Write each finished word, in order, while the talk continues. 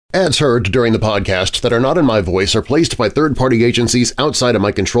Ads heard during the podcast that are not in my voice are placed by third-party agencies outside of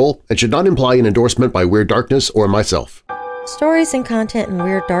my control and should not imply an endorsement by Weird Darkness or myself. Stories and content in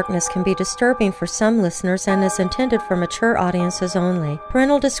Weird Darkness can be disturbing for some listeners and is intended for mature audiences only.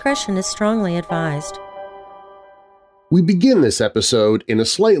 Parental discretion is strongly advised. We begin this episode in a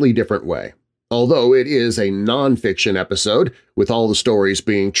slightly different way. Although it is a non-fiction episode, with all the stories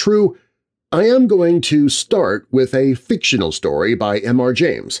being true, I am going to start with a fictional story by M.R.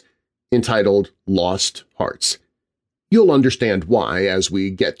 James, entitled Lost Hearts. You'll understand why as we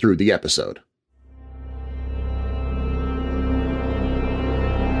get through the episode.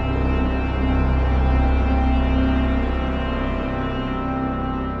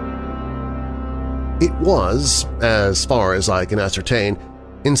 It was, as far as I can ascertain,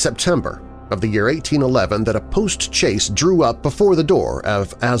 in September of the year 1811 that a post-chase drew up before the door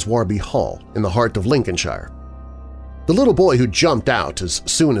of Aswarby Hall in the heart of Lincolnshire. The little boy who jumped out as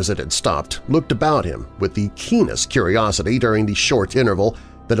soon as it had stopped looked about him with the keenest curiosity during the short interval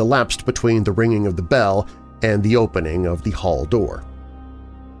that elapsed between the ringing of the bell and the opening of the hall door.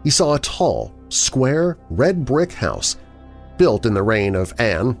 He saw a tall, square, red brick house built in the reign of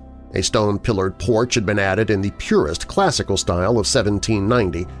Anne. A stone-pillared porch had been added in the purest classical style of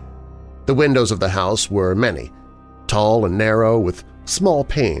 1790. The windows of the house were many, tall and narrow with small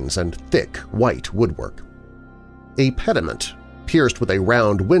panes and thick white woodwork. A pediment pierced with a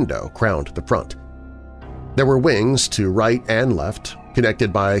round window crowned the front. There were wings to right and left,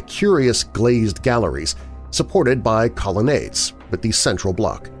 connected by curious glazed galleries supported by colonnades with the central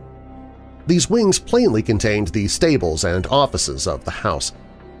block. These wings plainly contained the stables and offices of the house.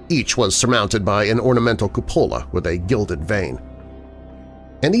 Each was surmounted by an ornamental cupola with a gilded vane.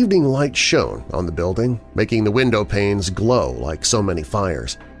 An evening light shone on the building, making the window panes glow like so many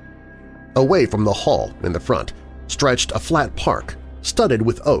fires. Away from the hall in the front stretched a flat park, studded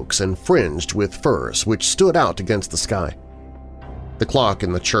with oaks and fringed with firs which stood out against the sky. The clock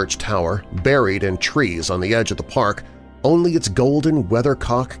in the church tower, buried in trees on the edge of the park, only its golden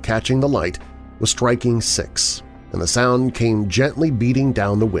weathercock catching the light, was striking 6, and the sound came gently beating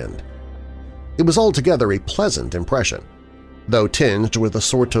down the wind. It was altogether a pleasant impression, though tinged with a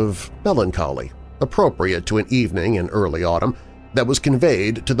sort of melancholy, appropriate to an evening in early autumn, that was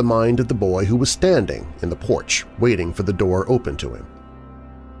conveyed to the mind of the boy who was standing in the porch waiting for the door open to him.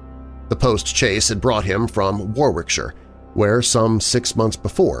 The post-chase had brought him from Warwickshire, where some 6 months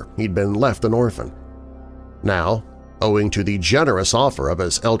before he'd been left an orphan. Now, owing to the generous offer of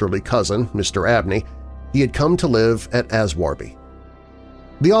his elderly cousin, Mr. Abney, he had come to live at Aswarby.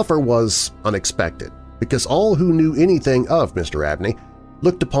 The offer was unexpected, because all who knew anything of Mr. Abney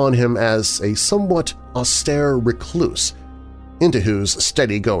looked upon him as a somewhat austere recluse, into whose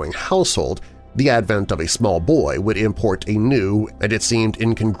steady-going household the advent of a small boy would import a new and it seemed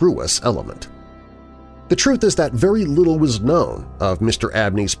incongruous element. The truth is that very little was known of Mr.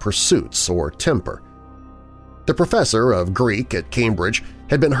 Abney's pursuits or temper. The professor of Greek at Cambridge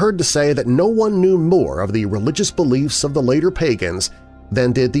had been heard to say that no one knew more of the religious beliefs of the later pagans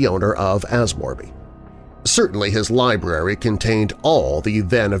than did the owner of Aswarby. Certainly his library contained all the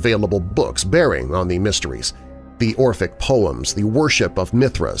then available books bearing on the mysteries, the Orphic poems, the worship of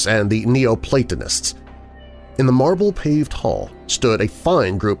Mithras, and the Neoplatonists. In the marble-paved hall stood a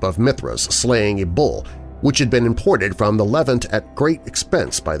fine group of Mithras slaying a bull, which had been imported from the Levant at great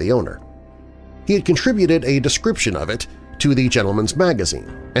expense by the owner. He had contributed a description of it to the Gentleman's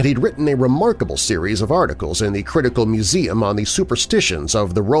Magazine, and he'd written a remarkable series of articles in the Critical Museum on the superstitions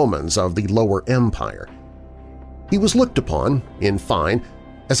of the Romans of the Lower Empire. He was looked upon, in fine,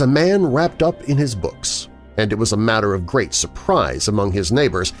 as a man wrapped up in his books, and it was a matter of great surprise among his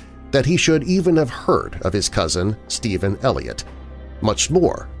neighbors that he should even have heard of his cousin Stephen Elliott, much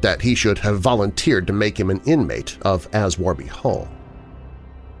more that he should have volunteered to make him an inmate of Aswarby Hall.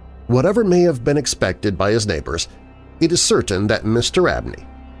 Whatever may have been expected by his neighbors, it is certain that Mr. Abney,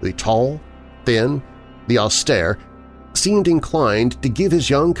 the tall, thin, the austere, seemed inclined to give his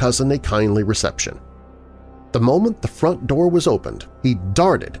young cousin a kindly reception. The moment the front door was opened, he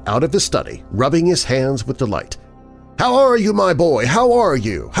darted out of his study, rubbing his hands with delight. "How are you, my boy? How are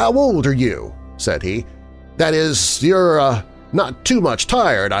you? How old are you?" said he. "That is, you're not too much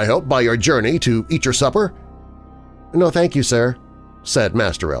tired, I hope, by your journey to eat your supper?" "No, thank you, sir," said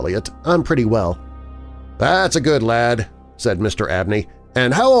Master Elliott. "I'm pretty well." "That's a good lad," said Mr. Abney.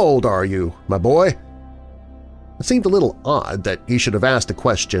 "And how old are you, my boy?" It seemed a little odd that he should have asked the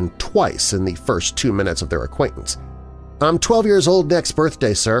question twice in the first 2 minutes of their acquaintance. "I'm 12 years old next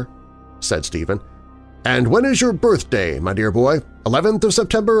birthday, sir," said Stephen. "And when is your birthday, my dear boy? 11th of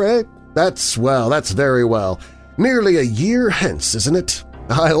September, eh? That's very well. Nearly a year hence, isn't it?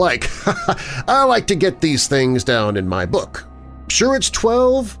 I like to get these things down in my book. Sure it's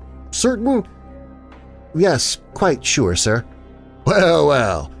 12? Certain? Yes, quite sure, sir. Well,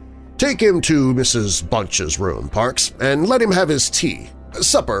 well. Take him to Mrs. Bunch's room, Parks, and let him have his tea,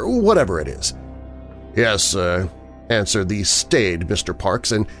 supper, whatever it is. Yes, sir, answered the staid Mr.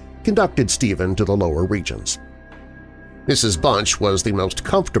 Parks and conducted Stephen to the lower regions. Mrs. Bunch was the most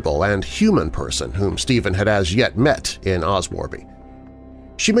comfortable and human person whom Stephen had as yet met in Oswarby.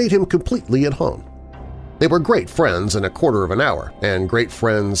 She made him completely at home. They were great friends in a quarter of an hour, and great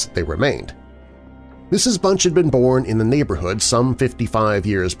friends they remained. Mrs. Bunch had been born in the neighborhood some 55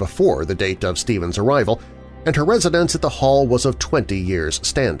 years before the date of Stephen's arrival, and her residence at the Hall was of 20 years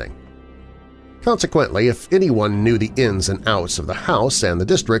standing. Consequently, if anyone knew the ins and outs of the house and the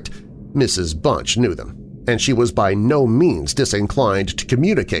district, Mrs. Bunch knew them, and she was by no means disinclined to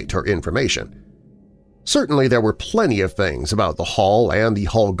communicate her information. Certainly there were plenty of things about the Hall and the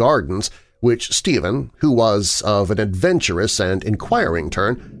Hall Gardens which Stephen, who was of an adventurous and inquiring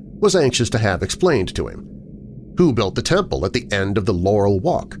turn, was anxious to have explained to him. Who built the temple at the end of the Laurel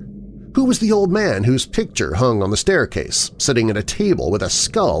Walk? Who was the old man whose picture hung on the staircase, sitting at a table with a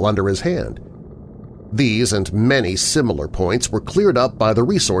skull under his hand? These and many similar points were cleared up by the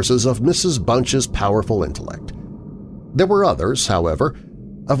resources of Mrs. Bunch's powerful intellect. There were others, however,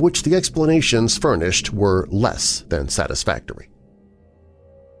 of which the explanations furnished were less than satisfactory.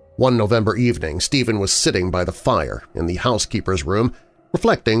 One November evening, Stephen was sitting by the fire in the housekeeper's room,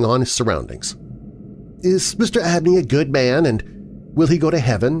 reflecting on his surroundings. "Is Mr. Abney a good man, and will he go to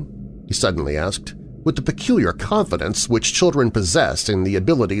heaven?" he suddenly asked, with the peculiar confidence which children possess in the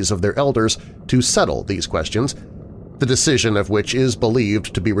abilities of their elders to settle these questions, the decision of which is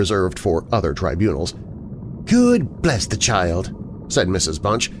believed to be reserved for other tribunals. "Good bless the child," said Mrs.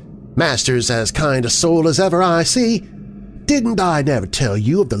 Bunch. "Master's as kind a soul as ever I see. Didn't I never tell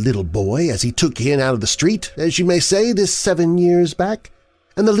you of the little boy as he took in out of the street, as you may say, this 7 years back,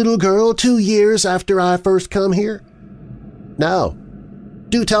 and the little girl 2 years after I first come here?" "No.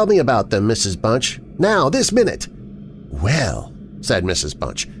 Do tell me about them, Mrs. Bunch. Now, this minute." "Well," said Mrs.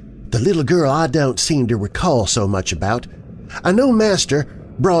 Bunch, "the little girl I don't seem to recall so much about. I know Master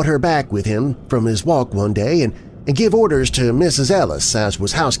brought her back with him from his walk one day and give orders to Mrs. Ellis, as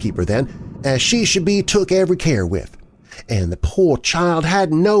was housekeeper then, as she should be took every care with. And the poor child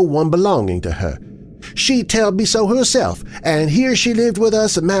hadn't no one belonging to her. She telled me so herself, and here she lived with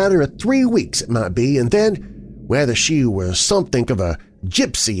us a matter of 3 weeks it might be, and then, whether she was something of a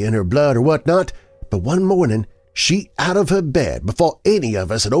gypsy in her blood or what not, but one morning she out of her bed before any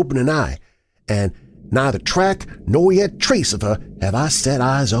of us had opened an eye, and neither track nor yet trace of her have I set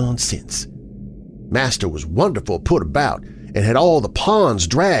eyes on since. Master was wonderful put about, and had all the ponds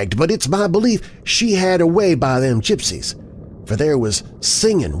dragged, but it's my belief she had her way by them gypsies, for there was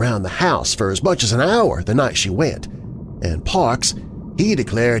singing round the house for as much as an hour the night she went, and Parks, he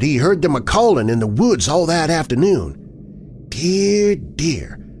declared he heard them a-calling in the woods all that afternoon. Dear,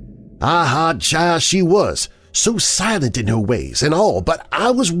 dear, a hard child she was, so silent in her ways and all, but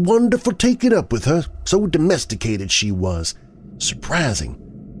I was wonderful taken up with her, so domesticated she was. Surprising."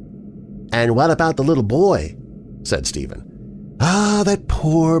 "And what about the little boy?" said Stephen. "Ah, that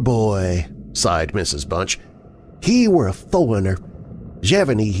poor boy," sighed Mrs. Bunch. "He were a foreigner.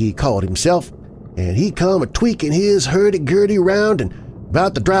 Jevony he called himself, and he come a-tweaking his hurdy-gurdy round and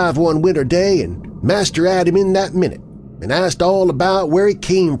about to drive one winter day, and Master had him in that minute and asked all about where he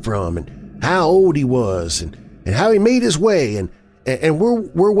came from and how old he was and how he made his way and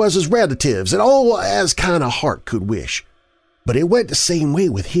where was his relatives and all as kind of heart could wish. But it went the same way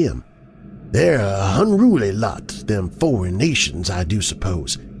with him. They're a unruly lot, them foreign nations, I do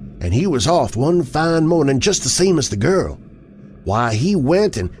suppose, and he was off one fine morning just the same as the girl. Why, he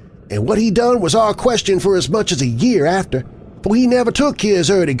went, and what he done was our question for as much as a year after, for he never took his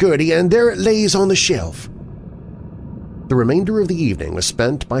hurdy-gurdy, and there it lays on the shelf." The remainder of the evening was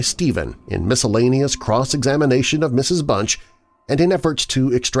spent by Stephen in miscellaneous cross-examination of Mrs. Bunch and in efforts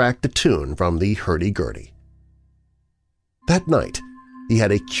to extract a tune from the hurdy-gurdy. That night he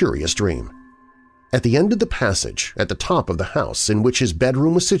had a curious dream. At the end of the passage, at the top of the house in which his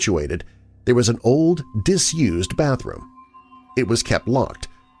bedroom was situated, there was an old, disused bathroom. It was kept locked,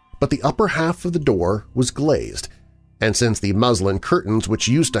 but the upper half of the door was glazed, and since the muslin curtains which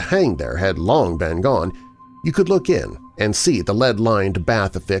used to hang there had long been gone, you could look in and see the lead-lined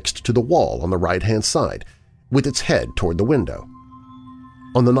bath affixed to the wall on the right-hand side, with its head toward the window.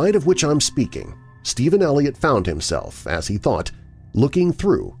 On the night of which I'm speaking, Stephen Elliott found himself, as he thought, looking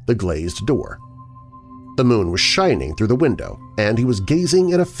through the glazed door. The moon was shining through the window, and he was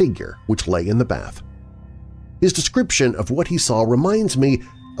gazing at a figure which lay in the bath. His description of what he saw reminds me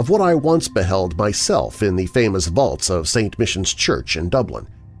of what I once beheld myself in the famous vaults of St. Mission's Church in Dublin,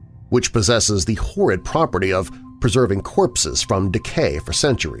 which possesses the horrid property of preserving corpses from decay for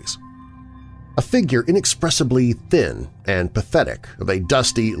centuries. A figure inexpressibly thin and pathetic of a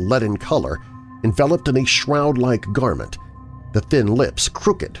dusty leaden color enveloped in a shroud-like garment, the thin lips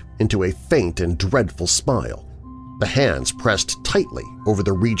crooked into a faint and dreadful smile, the hands pressed tightly over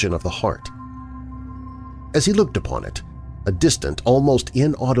the region of the heart. As he looked upon it, a distant, almost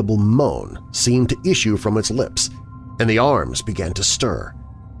inaudible moan seemed to issue from its lips, and the arms began to stir.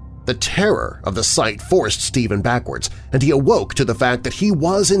 The terror of the sight forced Stephen backwards, and he awoke to the fact that he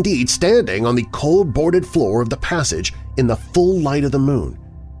was indeed standing on the cold-boarded floor of the passage in the full light of the moon.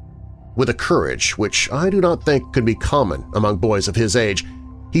 With a courage which I do not think could be common among boys of his age,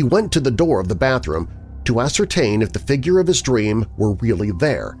 he went to the door of the bathroom to ascertain if the figure of his dream were really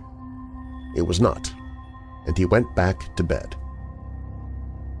there. It was not, and he went back to bed.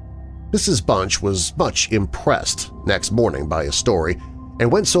 Mrs. Bunch was much impressed next morning by his story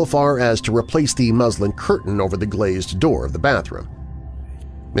and went so far as to replace the muslin curtain over the glazed door of the bathroom.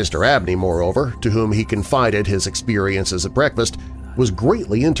 Mr. Abney, moreover, to whom he confided his experiences at breakfast, was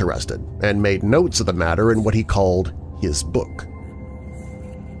greatly interested and made notes of the matter in what he called his book.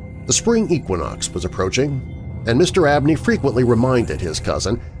 The spring equinox was approaching, and Mr. Abney frequently reminded his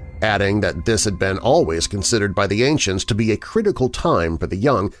cousin, adding that this had been always considered by the ancients to be a critical time for the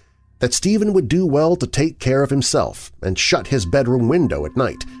young, that Stephen would do well to take care of himself and shut his bedroom window at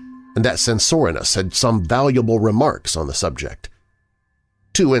night, and that Censorinus had some valuable remarks on the subject.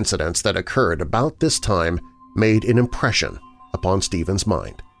 Two incidents that occurred about this time made an impression upon Stephen's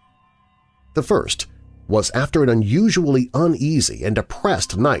mind. The first was after an unusually uneasy and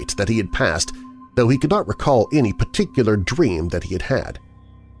depressed night that he had passed, though he could not recall any particular dream that he had had.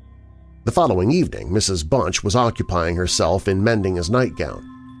 The following evening Mrs. Bunch was occupying herself in mending his nightgown.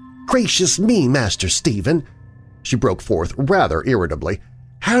 "Gracious me, Master Stephen!" she broke forth rather irritably.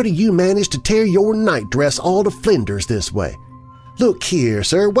 "How do you manage to tear your nightdress all to flinders this way? Look here,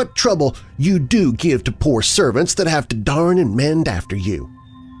 sir, what trouble you do give to poor servants that have to darn and mend after you."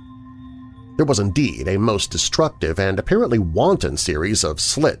 There was indeed a most destructive and apparently wanton series of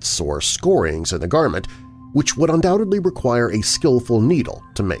slits or scorings in the garment which would undoubtedly require a skillful needle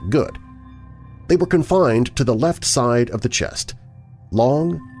to make good. They were confined to the left side of the chest,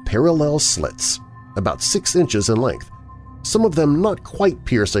 long, parallel slits, about 6 inches in length, some of them not quite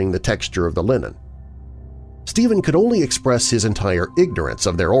piercing the texture of the linen. Stephen could only express his entire ignorance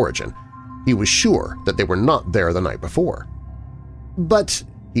of their origin. He was sure that they were not there the night before. "But,"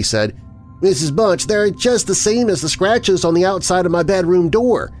 he said, "Mrs. Bunch, they're just the same as the scratches on the outside of my bedroom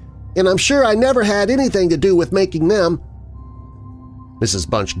door, and I'm sure I never had anything to do with making them." Mrs.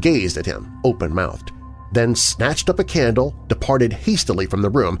 Bunch gazed at him, open-mouthed, then snatched up a candle, departed hastily from the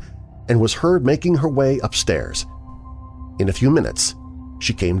room, and was heard making her way upstairs. In a few minutes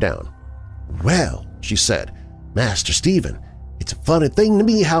she came down. "Well," she said, "Master Stephen, it's a funny thing to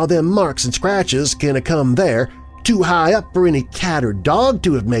me how them marks and scratches can have come there, too high up for any cat or dog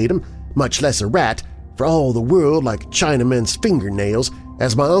to have made 'em, much less a rat, for all the world like Chinaman's fingernails,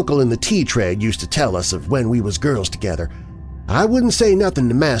 as my uncle in the tea trade used to tell us of when we was girls together. I wouldn't say nothing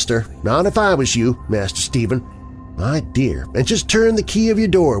to Master, not if I was you, Master Stephen. My dear, and just turn the key of your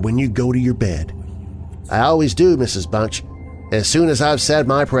door when you go to your bed." "I always do, Mrs. Bunch, as soon as I've said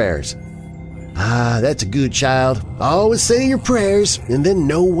my prayers." "Ah, that's a good child. Always say your prayers, and then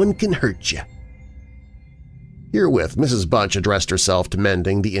no one can hurt you." Herewith Mrs. Bunch addressed herself to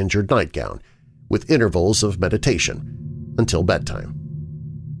mending the injured nightgown, with intervals of meditation, until bedtime.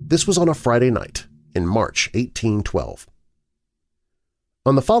 This was on a Friday night in March 1812.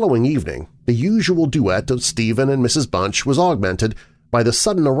 On the following evening, the usual duet of Stephen and Mrs. Bunch was augmented by the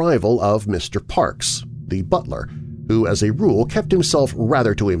sudden arrival of Mr. Parks, the butler, who as a rule kept himself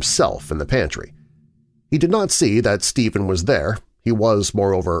rather to himself in the pantry. He did not see that Stephen was there. He was,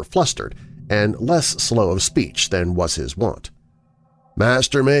 moreover, flustered and less slow of speech than was his wont.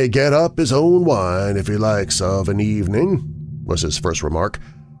 "Master may get up his own wine if he likes of an evening," was his first remark.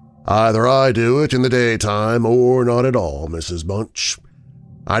 "Either I do it in the daytime or not at all, Mrs. Bunch.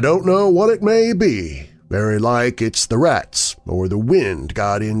 I don't know what it may be. Very like it's the rats or the wind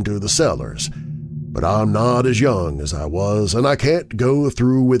got into the cellars. But I'm not as young as I was, and I can't go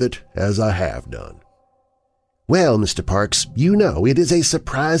through with it as I have done." "Well, Mr. Parks, you know it is a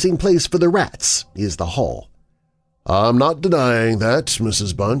surprising place for the rats, is the hall." "I'm not denying that,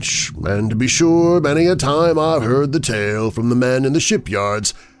 Mrs. Bunch, and to be sure many a time I've heard the tale from the men in the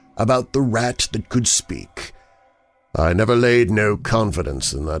shipyards about the rat that could speak. I never laid no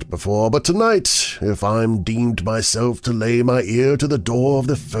confidence in that before, but tonight, if I'm deemed myself to lay my ear to the door of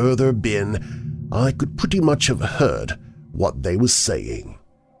the further bin, I could pretty much have heard what they was saying.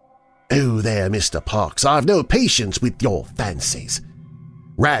 Oh there, Mr. Parks, I've no patience with your fancies.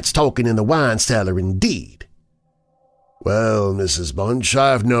 Rats talking in the wine cellar indeed. Well, Mrs. Bunch,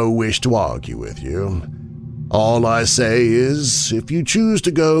 I've no wish to argue with you. All I say is, if you choose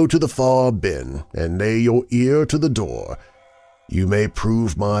to go to the far bin and lay your ear to the door, you may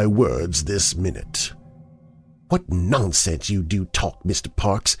prove my words this minute. What nonsense you do talk, Mr.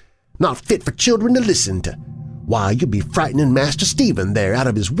 Parks. Not fit for children to listen to. Why, you'll be frightening Master Stephen there out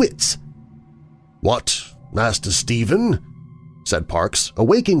of his wits. What, Master Stephen? Said Parks,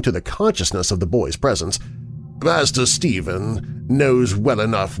 awaking to the consciousness of the boy's presence. Master Stephen knows well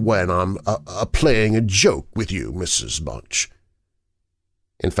enough when I'm playing a joke with you, Mrs. Bunch.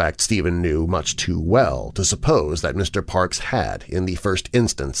 In fact, Stephen knew much too well to suppose that Mr. Parks had, in the first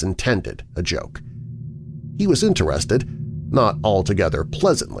instance, intended a joke. He was interested, not altogether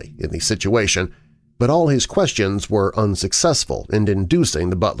pleasantly, in the situation, but all his questions were unsuccessful in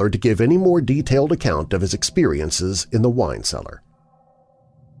inducing the butler to give any more detailed account of his experiences in the wine cellar.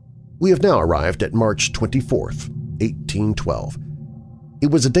 We have now arrived at March 24th, 1812.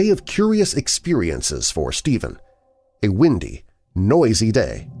 It was a day of curious experiences for Stephen, a windy, noisy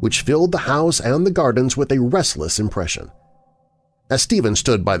day which filled the house and the gardens with a restless impression. As Stephen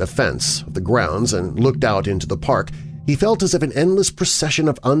stood by the fence of the grounds and looked out into the park, he felt as if an endless procession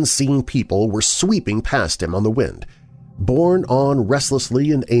of unseen people were sweeping past him on the wind, borne on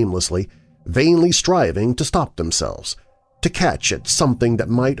restlessly and aimlessly, vainly striving to stop themselves, to catch at something that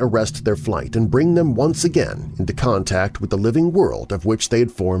might arrest their flight and bring them once again into contact with the living world of which they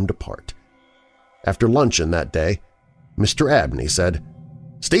had formed a part. After luncheon that day, Mr. Abney said,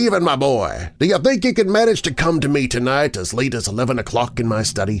 "Stephen, my boy, do you think you can manage to come to me tonight as late as 11 o'clock in my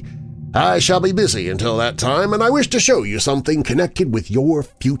study? I shall be busy until that time, and I wish to show you something connected with your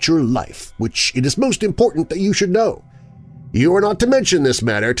future life, which it is most important that you should know. You are not to mention this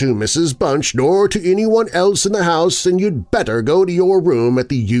matter to Mrs. Bunch nor to anyone else in the house, and you'd better go to your room at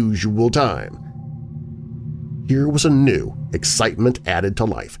the usual time." Here was a new excitement added to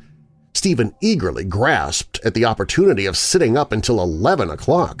life. Stephen eagerly grasped at the opportunity of sitting up until 11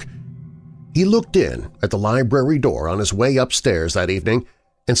 o'clock. He looked in at the library door on his way upstairs that evening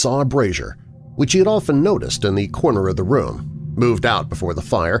and saw a brazier, which he had often noticed in the corner of the room, moved out before the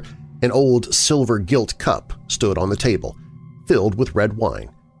fire. An old silver-gilt cup stood on the table, filled with red wine,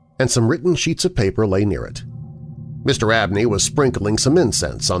 and some written sheets of paper lay near it. Mr. Abney was sprinkling some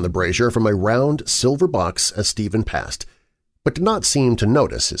incense on the brazier from a round silver box as Stephen passed, but did not seem to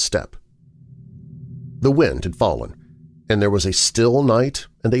notice his step. The wind had fallen, and there was a still night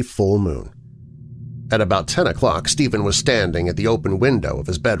and a full moon. At about 10 o'clock, Stephen was standing at the open window of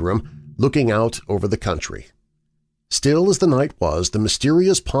his bedroom, looking out over the country. Still as the night was, the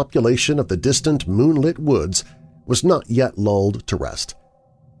mysterious population of the distant moonlit woods was not yet lulled to rest.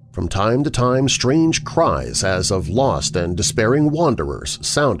 From time to time, strange cries as of lost and despairing wanderers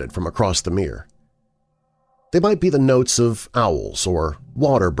sounded from across the mere. They might be the notes of owls or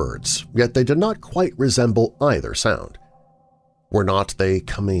water birds, yet they did not quite resemble either sound. Were not they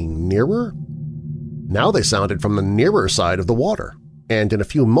coming nearer? Now they sounded from the nearer side of the water, and in a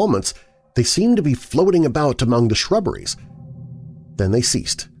few moments they seemed to be floating about among the shrubberies. Then they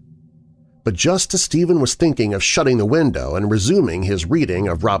ceased. But just as Stephen was thinking of shutting the window and resuming his reading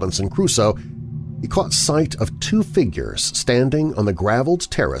of Robinson Crusoe, he caught sight of two figures standing on the graveled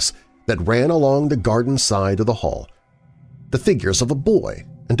terrace that ran along the garden side of the hall. The figures of a boy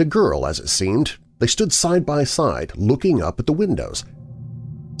and a girl, as it seemed. They stood side by side, looking up at the windows.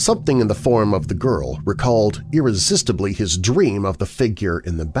 Something in the form of the girl recalled irresistibly his dream of the figure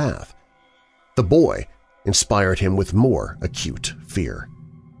in the bath. The boy inspired him with more acute fear.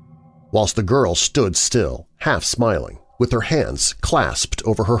 Whilst the girl stood still, half smiling, with her hands clasped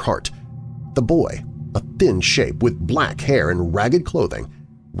over her heart, the boy, a thin shape with black hair and ragged clothing,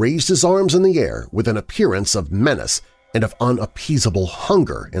 raised his arms in the air with an appearance of menace and of unappeasable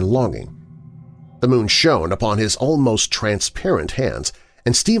hunger and longing. The moon shone upon his almost transparent hands,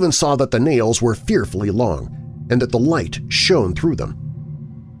 and Stephen saw that the nails were fearfully long and that the light shone through them.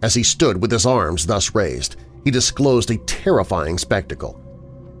 As he stood with his arms thus raised, he disclosed a terrifying spectacle.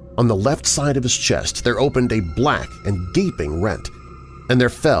 On the left side of his chest there opened a black and gaping rent, and there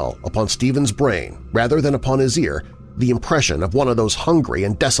fell upon Stephen's brain, rather than upon his ear, the impression of one of those hungry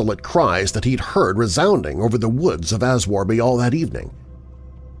and desolate cries that he'd heard resounding over the woods of Aswarby all that evening.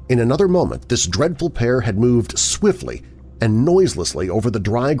 In another moment this dreadful pair had moved swiftly and noiselessly over the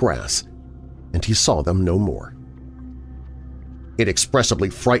dry grass, and he saw them no more.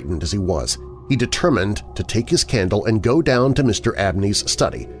 Inexpressibly frightened as he was, he determined to take his candle and go down to Mr. Abney's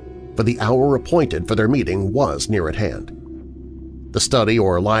study, for the hour appointed for their meeting was near at hand. The study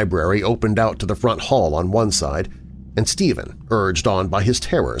or library opened out to the front hall on one side, and Stephen, urged on by his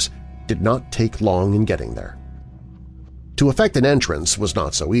terrors, did not take long in getting there. To effect an entrance was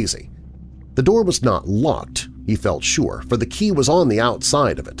not so easy. The door was not locked, he felt sure, for the key was on the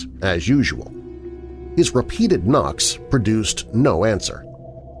outside of it, as usual. His repeated knocks produced no answer.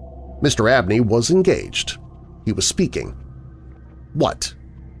 Mr. Abney was engaged. He was speaking. What?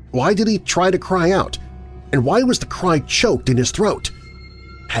 Why did he try to cry out? And why was the cry choked in his throat?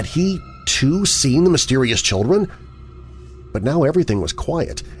 Had he, too, seen the mysterious children? But now everything was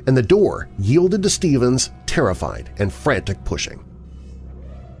quiet, and the door yielded to Stephen's terrified and frantic pushing.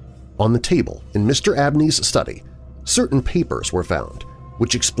 On the table in Mr. Abney's study, certain papers were found,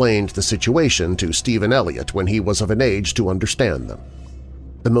 which explained the situation to Stephen Elliott when he was of an age to understand them.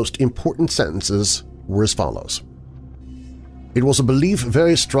 The most important sentences were as follows. "It was a belief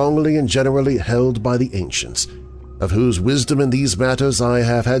very strongly and generally held by the ancients, of whose wisdom in these matters I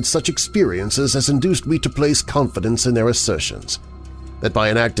have had such experiences as induced me to place confidence in their assertions, that by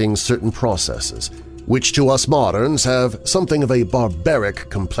enacting certain processes, which to us moderns have something of a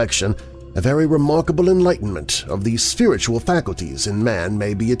barbaric complexion, a very remarkable enlightenment of the spiritual faculties in man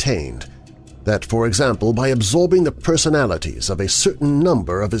may be attained, that, for example, by absorbing the personalities of a certain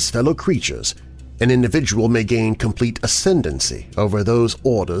number of his fellow creatures, an individual may gain complete ascendancy over those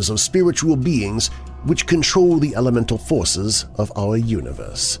orders of spiritual beings which control the elemental forces of our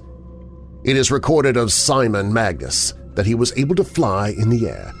universe. It is recorded of Simon Magus that he was able to fly in the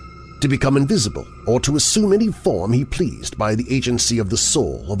air, to become invisible, or to assume any form he pleased by the agency of the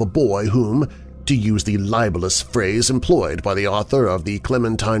soul of a boy whom, to use the libelous phrase employed by the author of the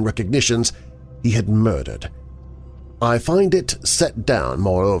Clementine Recognitions, he had murdered. I find it set down,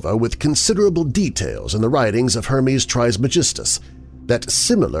 moreover, with considerable details in the writings of Hermes Trismegistus, that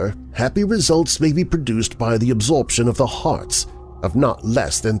similar happy results may be produced by the absorption of the hearts of not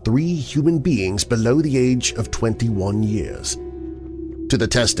less than 3 human beings below the age of 21 years. To the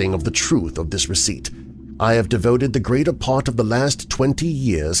testing of the truth of this receipt, I have devoted the greater part of the last 20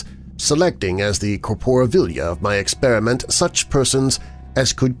 years, selecting as the corporevelia of my experiment such persons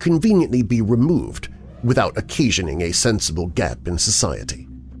as could conveniently be removed without occasioning a sensible gap in society.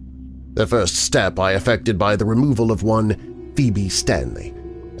 The first step I effected by the removal of one Phoebe Stanley,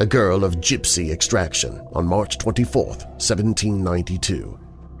 a girl of gypsy extraction, on March 24, 1792.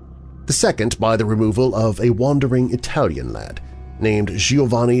 The second by the removal of a wandering Italian lad named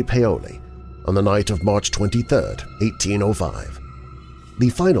Giovanni Paoli on the night of March 23, 1805. The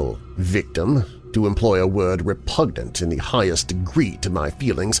final victim, to employ a word repugnant in the highest degree to my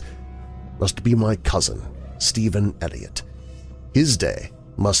feelings, must be my cousin, Stephen Elliott. His day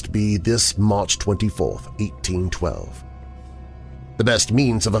must be this March 24, 1812. The best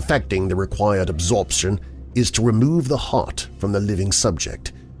means of effecting the required absorption is to remove the heart from the living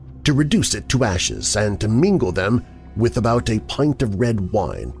subject, to reduce it to ashes, and to mingle them with about a pint of red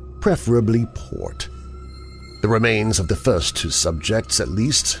wine, preferably port. The remains of the first 2 subjects, at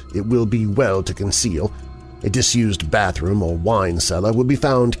least, it will be well to conceal. A disused bathroom or wine cellar will be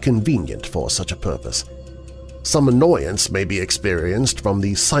found convenient for such a purpose. Some annoyance may be experienced from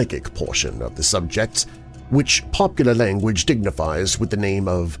the psychic portion of the subjects, which popular language dignifies with the name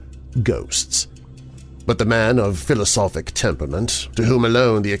of ghosts. But the man of philosophic temperament, to whom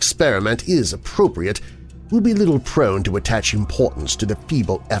alone the experiment is appropriate, will be little prone to attach importance to the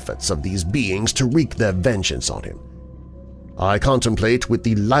feeble efforts of these beings to wreak their vengeance on him. I contemplate with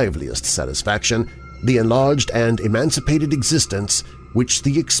the liveliest satisfaction the enlarged and emancipated existence which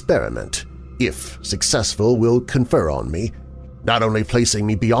the experiment, if successful, will confer on me, not only placing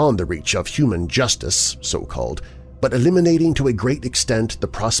me beyond the reach of human justice, so-called, but eliminating to a great extent the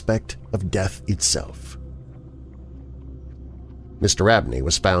prospect of death itself. Mr. Abney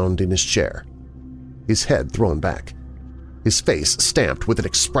was found in his chair, his head thrown back, his face stamped with an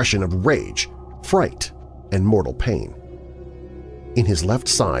expression of rage, fright, and mortal pain. In his left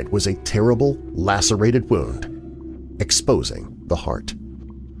side was a terrible, lacerated wound, exposing the heart.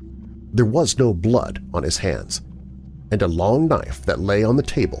 There was no blood on his hands, and a long knife that lay on the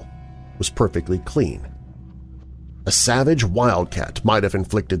table was perfectly clean. A savage wildcat might have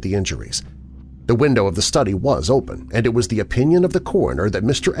inflicted the injuries. The window of the study was open, and it was the opinion of the coroner that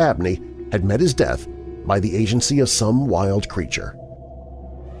Mr. Abney had met his death by the agency of some wild creature.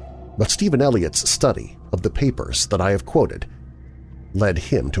 But Stephen Elliott's study of the papers that I have quoted led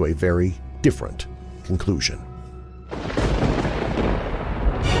him to a very different conclusion.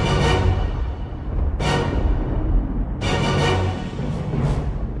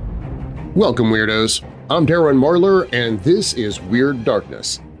 Welcome, Weirdos! I'm Darren Marlar, and this is Weird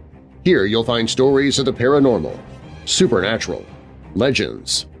Darkness. Here you'll find stories of the paranormal, supernatural,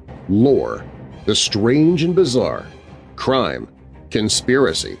 legends, lore, the strange and bizarre, crime,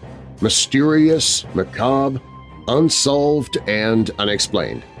 conspiracy, mysterious, macabre, unsolved, and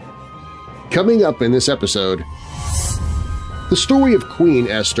unexplained. Coming up in this episode, the story of Queen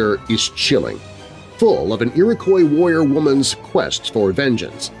Esther is chilling, full of an Iroquois warrior woman's quest for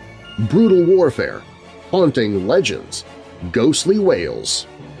vengeance, brutal warfare, haunting legends, ghostly wails,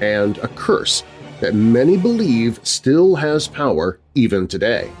 and a curse that many believe still has power even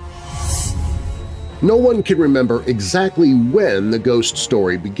today. No one can remember exactly when the ghost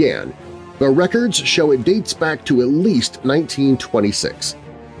story began, but records show it dates back to at least 1926.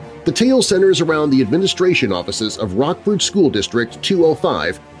 The tale centers around the administration offices of Rockford School District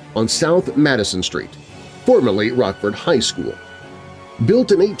 205 on South Madison Street, formerly Rockford High School.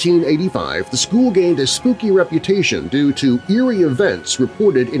 Built in 1885, the school gained a spooky reputation due to eerie events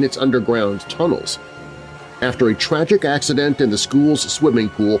reported in its underground tunnels. After a tragic accident in the school's swimming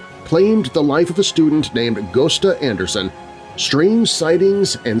pool claimed the life of a student named Gosta Anderson, strange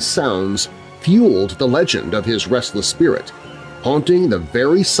sightings and sounds fueled the legend of his restless spirit, haunting the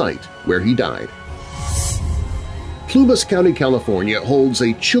very site where he died. Plumas County, California holds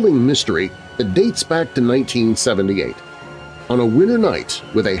a chilling mystery that dates back to 1978. On a winter night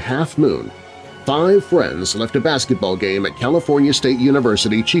with a half moon, 5 friends left a basketball game at California State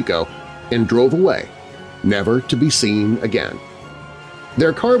University, Chico, and drove away, never to be seen again.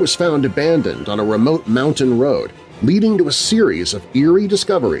 Their car was found abandoned on a remote mountain road, leading to a series of eerie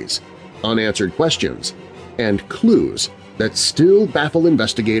discoveries, unanswered questions, and clues that still baffle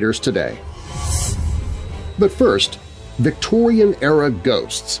investigators today. But first, Victorian-era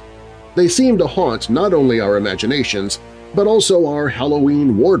ghosts. They seem to haunt not only our imaginations, but also our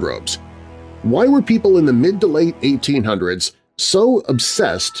Halloween wardrobes. Why were people in the mid to late 1800s so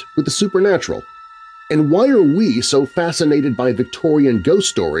obsessed with the supernatural? And why are we so fascinated by Victorian ghost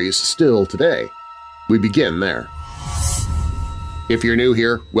stories still today? We begin there. If you're new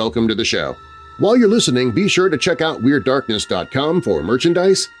here, welcome to the show. While you're listening, be sure to check out WeirdDarkness.com for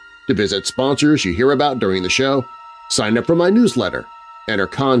merchandise, to visit sponsors you hear about during the show, sign up for my newsletter, enter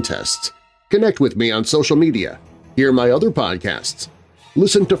contests, connect with me on social media, hear my other podcasts,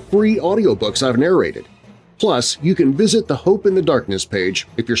 listen to free audiobooks I've narrated. Plus, you can visit the Hope in the Darkness page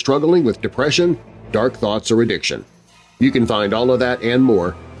if you're struggling with depression, dark thoughts, or addiction. You can find all of that and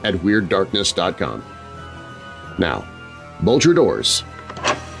more at WeirdDarkness.com. Now, bolt your doors,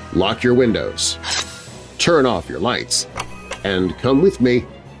 lock your windows, turn off your lights, and come with me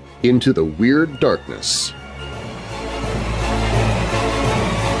into the Weird Darkness.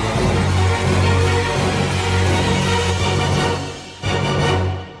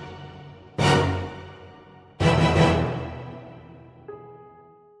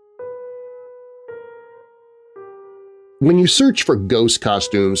 When you search for ghost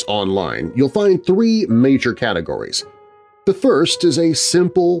costumes online, you'll find 3 major categories. The first is a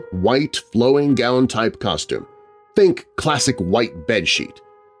simple, white, flowing gown-type costume. Think classic white bedsheet.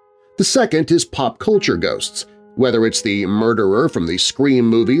 The second is pop culture ghosts, whether it's the murderer from the Scream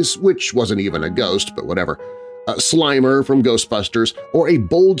movies, which wasn't even a ghost, but whatever, a Slimer from Ghostbusters, or a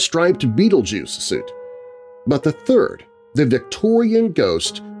bold striped Beetlejuice suit. But the third, the Victorian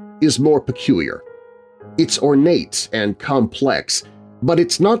ghost, is more peculiar. It's ornate and complex, but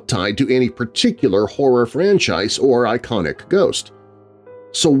it's not tied to any particular horror franchise or iconic ghost.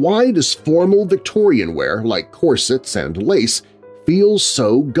 So why does formal Victorian wear like corsets and lace feel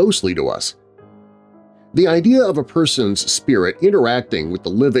so ghostly to us? The idea of a person's spirit interacting with the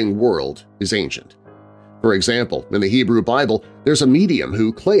living world is ancient. For example, in the Hebrew Bible, there's a medium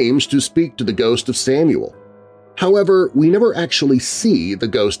who claims to speak to the ghost of Samuel. However, we never actually see the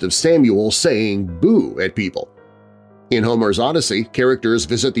ghost of Samuel saying boo at people. In Homer's Odyssey, characters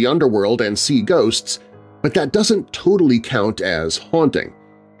visit the underworld and see ghosts, but that doesn't totally count as haunting.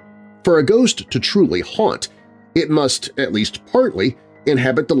 For a ghost to truly haunt, it must, at least partly,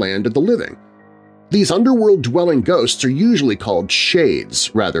 inhabit the land of the living. These underworld-dwelling ghosts are usually called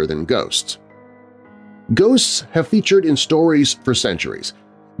shades rather than ghosts. Ghosts have featured in stories for centuries,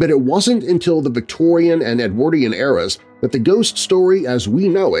 but it wasn't until the Victorian and Edwardian eras that the ghost story as we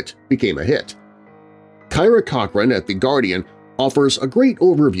know it became a hit. Kyra Cochran at The Guardian offers a great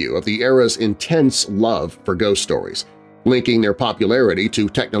overview of the era's intense love for ghost stories, linking their popularity to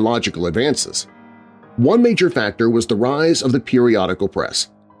technological advances. One major factor was the rise of the periodical press.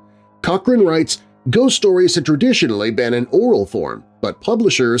 Cochran writes, "Ghost stories had traditionally been in oral form, but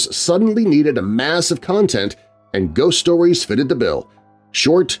publishers suddenly needed a mass of content, and ghost stories fitted the bill.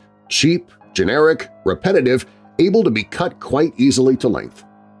 Short, cheap, generic, repetitive, able to be cut quite easily to length.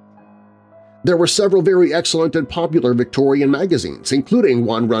 There were several very excellent and popular Victorian magazines, including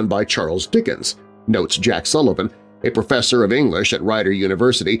one run by Charles Dickens, notes Jack Sullivan, a professor of English at Rider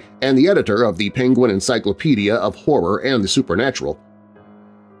University and the editor of the Penguin Encyclopedia of Horror and the Supernatural.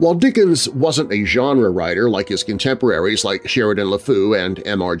 While Dickens wasn't a genre writer like his contemporaries like Sheridan Le Fou and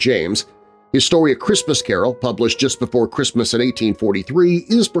M.R. James, his story A Christmas Carol, published just before Christmas in 1843,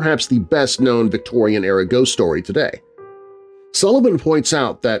 is perhaps the best-known Victorian-era ghost story today. Sullivan points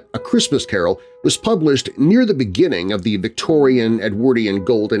out that A Christmas Carol was published near the beginning of the Victorian, Edwardian,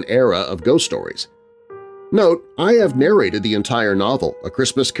 Golden Era of ghost stories. Note, I have narrated the entire novel, A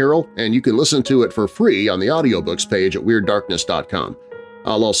Christmas Carol, and you can listen to it for free on the audiobooks page at WeirdDarkness.com.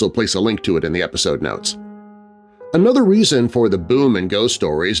 I'll also place a link to it in the episode notes. Another reason for the boom in ghost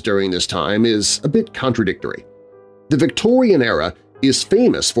stories during this time is a bit contradictory. The Victorian era is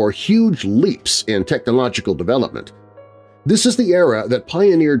famous for huge leaps in technological development. This is the era that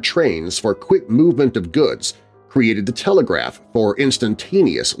pioneered trains for quick movement of goods, created the telegraph for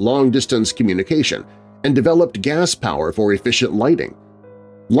instantaneous long-distance communication, and developed gas power for efficient lighting.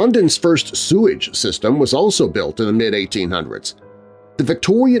 London's first sewage system was also built in the mid-1800s. The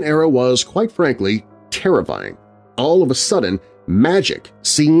Victorian era was, quite frankly, terrifying. All of a sudden, magic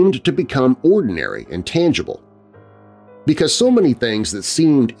seemed to become ordinary and tangible. Because so many things that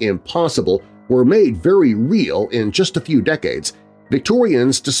seemed impossible were made very real in just a few decades,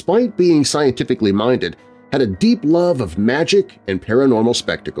 Victorians, despite being scientifically minded, had a deep love of magic and paranormal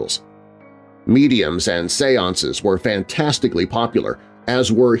spectacles. Mediums and seances were fantastically popular,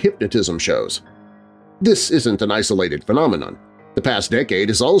 as were hypnotism shows. This isn't an isolated phenomenon. The past decade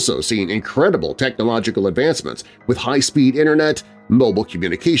has also seen incredible technological advancements, with high-speed internet, mobile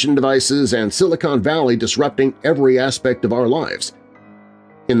communication devices, and Silicon Valley disrupting every aspect of our lives.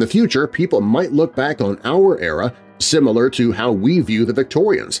 In the future, people might look back on our era similar to how we view the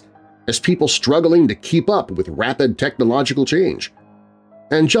Victorians, as people struggling to keep up with rapid technological change.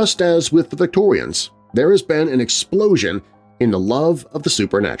 And just as with the Victorians, there has been an explosion in the love of the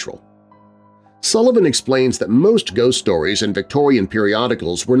supernatural. Sullivan explains that most ghost stories in Victorian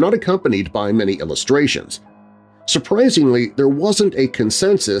periodicals were not accompanied by many illustrations. Surprisingly, there wasn't a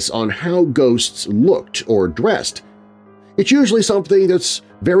consensus on how ghosts looked or dressed. It's usually something that's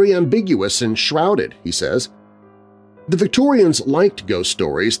very ambiguous and shrouded, he says. The Victorians liked ghost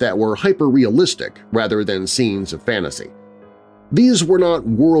stories that were hyper-realistic rather than scenes of fantasy. These were not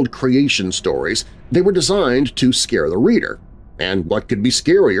world creation stories, they were designed to scare the reader. And what could be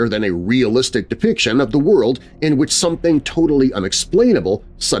scarier than a realistic depiction of the world in which something totally unexplainable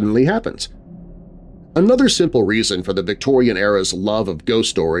suddenly happens? Another simple reason for the Victorian era's love of ghost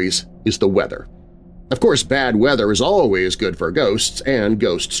stories is the weather. Of course, bad weather is always good for ghosts and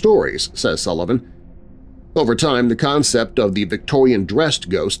ghost stories, says Sullivan. Over time, the concept of the Victorian dressed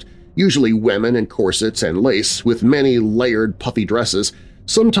ghost, usually women in corsets and lace with many layered puffy dresses,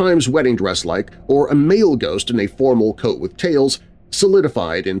 sometimes wedding dress-like, or a male ghost in a formal coat with tails,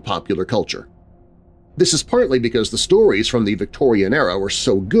 solidified in popular culture. This is partly because the stories from the Victorian era were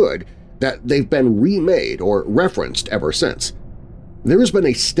so good that they've been remade or referenced ever since. There has been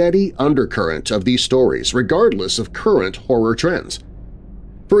a steady undercurrent of these stories regardless of current horror trends.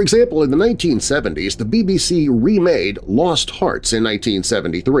 For example, in the 1970s, the BBC remade Lost Hearts in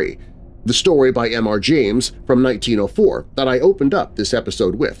 1973, the story by M.R. James from 1904 that I opened up this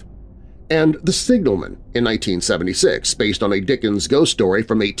episode with, and The Signalman in 1976, based on a Dickens ghost story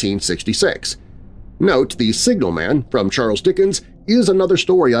from 1866. Note, The Signalman from Charles Dickens is another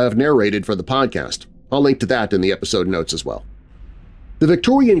story I have narrated for the podcast. I'll link to that in the episode notes as well. The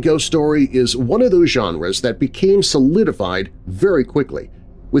Victorian ghost story is one of those genres that became solidified very quickly,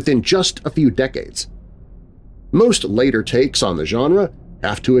 within just a few decades. Most later takes on the genre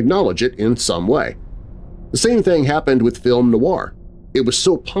have to acknowledge it in some way. The same thing happened with film noir. It was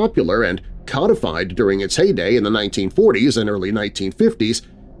so popular and codified during its heyday in the 1940s and early 1950s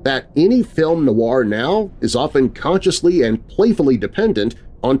that any film noir now is often consciously and playfully dependent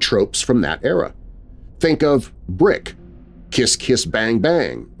on tropes from that era. Think of Brick, Kiss Kiss Bang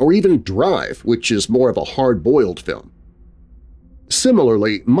Bang, or even Drive, which is more of a hard-boiled film.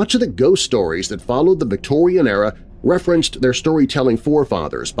 Similarly, much of the ghost stories that followed the Victorian era referenced their storytelling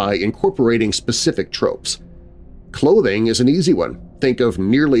forefathers by incorporating specific tropes. Clothing is an easy one. Think of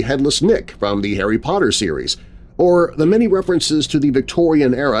Nearly Headless Nick from the Harry Potter series, or the many references to the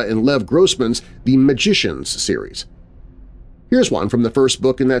Victorian era in Lev Grossman's The Magicians series. Here's one from the first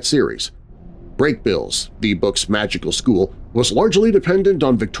book in that series. Brakebills, the book's magical school, was largely dependent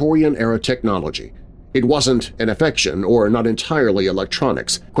on Victorian-era technology. It wasn't an affection or not entirely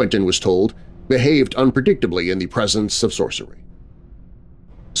electronics, Quentin was told, behaved unpredictably in the presence of sorcery.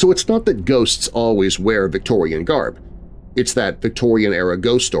 So it's not that ghosts always wear Victorian garb. It's that Victorian-era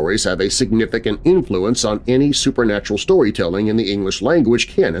ghost stories have a significant influence on any supernatural storytelling in the English language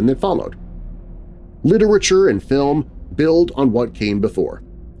canon that followed. Literature and film build on what came before,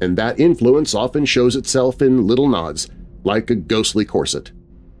 and that influence often shows itself in little nods, like a ghostly corset.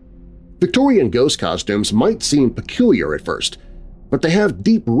 Victorian ghost costumes might seem peculiar at first, but they have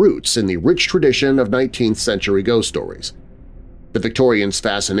deep roots in the rich tradition of 19th-century ghost stories. The Victorians'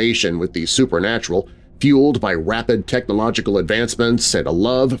 fascination with the supernatural, fueled by rapid technological advancements and a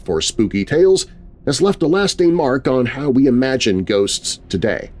love for spooky tales, has left a lasting mark on how we imagine ghosts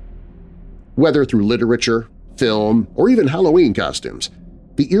today. Whether through literature, film, or even Halloween costumes,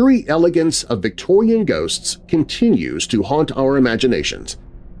 the eerie elegance of Victorian ghosts continues to haunt our imaginations,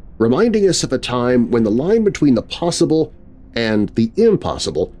 reminding us of a time when the line between the possible and the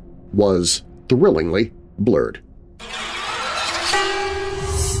impossible was thrillingly blurred.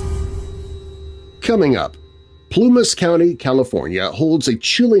 Coming up, Plumas County, California holds a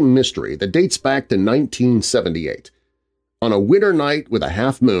chilling mystery that dates back to 1978. On a winter night with a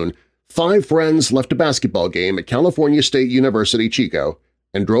half moon, 5 friends left a basketball game at California State University, Chico,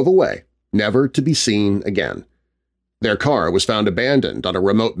 and drove away, never to be seen again. Their car was found abandoned on a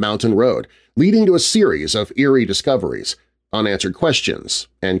remote mountain road, leading to a series of eerie discoveries, unanswered questions,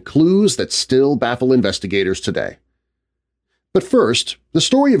 and clues that still baffle investigators today. But first, the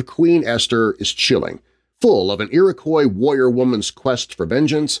story of Queen Esther is chilling, full of an Iroquois warrior woman's quest for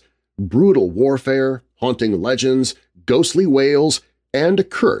vengeance, brutal warfare, haunting legends, ghostly wails, and a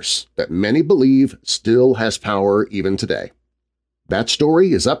curse that many believe still has power even today. That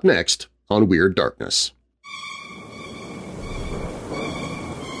story is up next on Weird Darkness.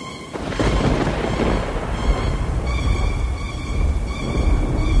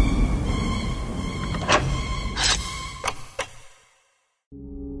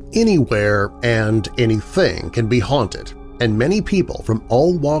 Anywhere and anything can be haunted, and many people from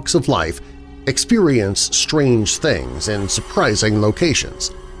all walks of life experience strange things in surprising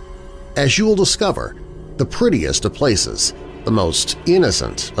locations. As you'll discover, the prettiest of places, the most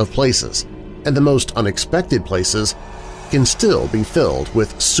innocent of places, and the most unexpected places can still be filled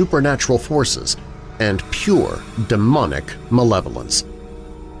with supernatural forces and pure demonic malevolence.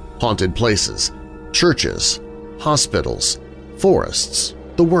 Haunted places, churches, hospitals, forests,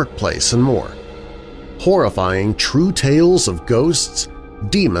 the workplace, and more. Horrifying true tales of ghosts,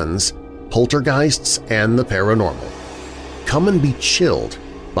 demons, poltergeists, and the paranormal. Come and be chilled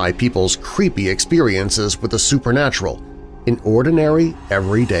by people's creepy experiences with the supernatural in ordinary,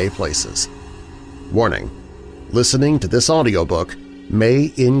 everyday places. Warning: listening to this audiobook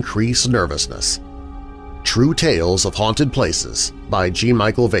may increase nervousness. True Tales of Haunted Places by G.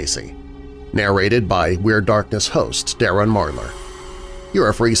 Michael Vasey. Narrated by Weird Darkness host Darren Marlar. You're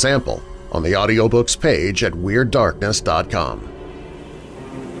a free sample on the audiobooks page at WeirdDarkness.com.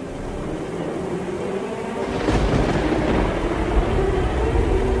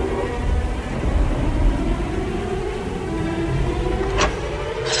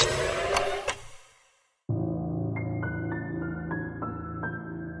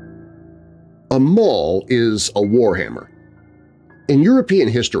 A maul is a warhammer. In European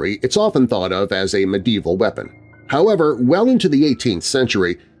history, it's often thought of as a medieval weapon. However, well into the 18th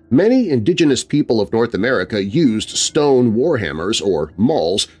century, many indigenous people of North America used stone warhammers, or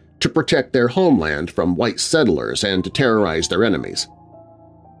mauls, to protect their homeland from white settlers and to terrorize their enemies.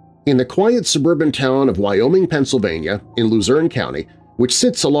 In the quiet suburban town of Wyoming, Pennsylvania, in Luzerne County, which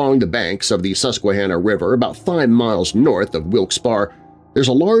sits along the banks of the Susquehanna River about 5 miles north of Wilkes-Barre, there's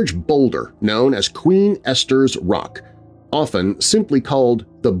a large boulder known as Queen Esther's Rock, often simply called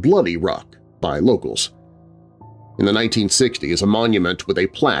the Bloody Rock by locals. In the 1960s, a monument with a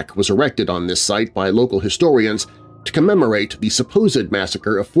plaque was erected on this site by local historians to commemorate the supposed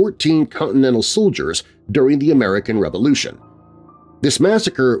massacre of 14 Continental soldiers during the American Revolution. This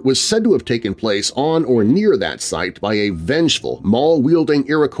massacre was said to have taken place on or near that site by a vengeful, maul-wielding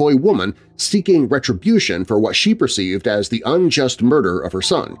Iroquois woman seeking retribution for what she perceived as the unjust murder of her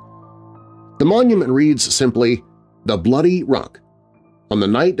son. The monument reads simply, "The Bloody Rock. On the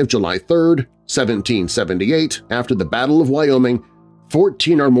night of July 3, 1778, after the Battle of Wyoming,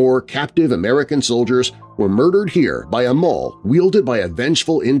 14 or more captive American soldiers were murdered here by a maul wielded by a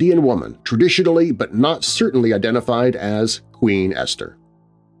vengeful Indian woman, traditionally but not certainly identified as Queen Esther."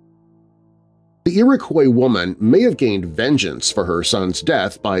 The Iroquois woman may have gained vengeance for her son's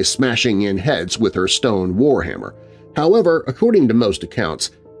death by smashing in heads with her stone warhammer. However, according to most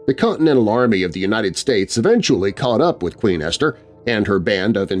accounts, The Continental Army of the United States eventually caught up with Queen Esther and her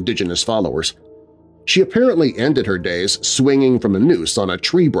band of indigenous followers. She apparently ended her days swinging from a noose on a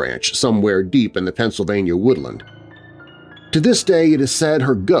tree branch somewhere deep in the Pennsylvania woodland. To this day, it is said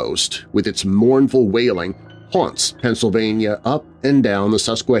her ghost, with its mournful wailing, haunts Pennsylvania up and down the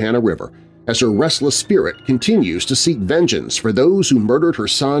Susquehanna River as her restless spirit continues to seek vengeance for those who murdered her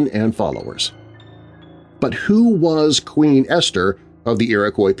son and followers. But who was Queen Esther of the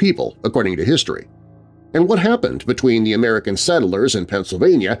Iroquois people, according to history? And what happened between the American settlers in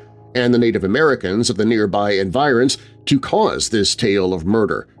Pennsylvania and the Native Americans of the nearby environs to cause this tale of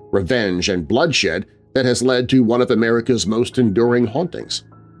murder, revenge, and bloodshed that has led to one of America's most enduring hauntings?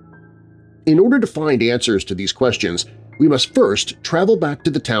 In order to find answers to these questions, we must first travel back to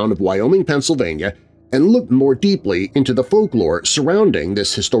the town of Wyoming, Pennsylvania, and look more deeply into the folklore surrounding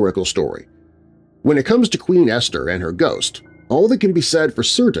this historical story. When it comes to Queen Esther and her ghost, all that can be said for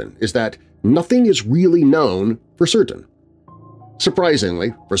certain is that nothing is really known for certain.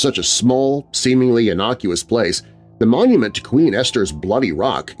 Surprisingly, for such a small, seemingly innocuous place, the monument to Queen Esther's Bloody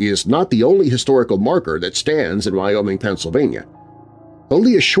Rock is not the only historical marker that stands in Wyoming, Pennsylvania.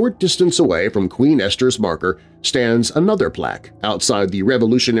 Only a short distance away from Queen Esther's marker stands another plaque outside the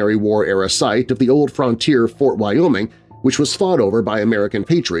Revolutionary War-era site of the old frontier Fort Wyoming, which was fought over by American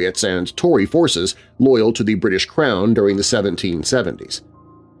patriots and Tory forces loyal to the British Crown during the 1770s.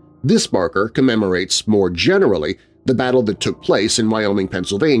 This marker commemorates more generally the battle that took place in Wyoming,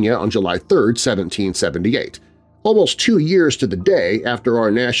 Pennsylvania on July 3, 1778, almost 2 years to the day after our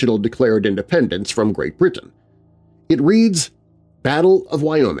national declared independence from Great Britain. It reads, Battle of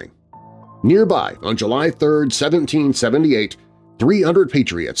Wyoming. Nearby, on July 3, 1778, 300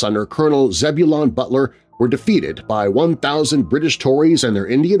 patriots under Colonel Zebulon Butler were defeated by 1,000 British Tories and their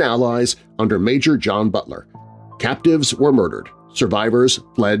Indian allies under Major John Butler. Captives were murdered. Survivors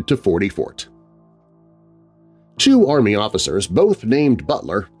fled to Forty Fort. 2 Army officers, both named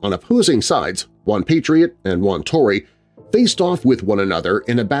Butler, on opposing sides, one Patriot and one Tory, faced off with one another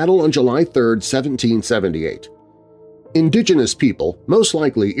in a battle on July 3, 1778. Indigenous people, most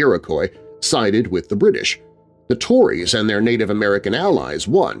likely Iroquois, sided with the British. The Tories and their Native American allies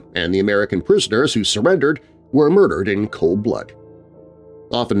won, and the American prisoners who surrendered were murdered in cold blood.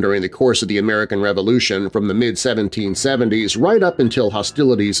 Often during the course of the American Revolution from the mid-1770s right up until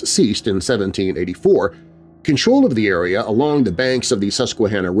hostilities ceased in 1784, control of the area along the banks of the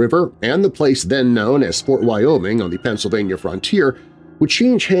Susquehanna River and the place then known as Fort Wyoming on the Pennsylvania frontier would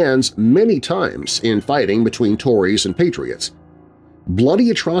change hands many times in fighting between Tories and Patriots. Bloody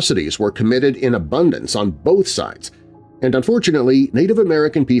atrocities were committed in abundance on both sides, and unfortunately Native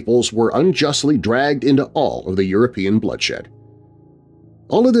American peoples were unjustly dragged into all of the European bloodshed.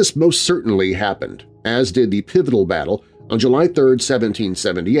 All of this most certainly happened, as did the pivotal battle on July 3,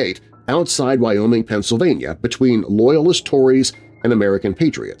 1778, outside Wyoming, Pennsylvania, between Loyalist Tories and American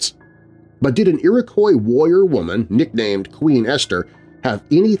patriots. But did an Iroquois warrior woman nicknamed Queen Esther have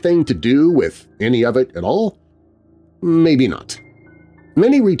anything to do with any of it at all? Maybe not.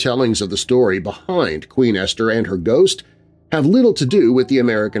 Many retellings of the story behind Queen Esther and her ghost have little to do with the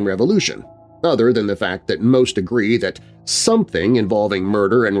American Revolution, other than the fact that most agree that something involving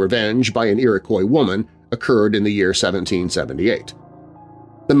murder and revenge by an Iroquois woman occurred in the year 1778.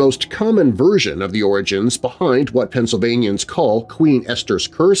 The most common version of the origins behind what Pennsylvanians call Queen Esther's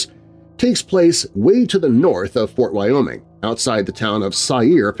curse takes place way to the north of Fort Wyoming, outside the town of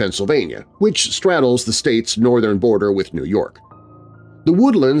Sayre, Pennsylvania, which straddles the state's northern border with New York. The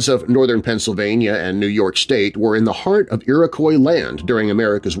woodlands of northern Pennsylvania and New York State were in the heart of Iroquois land during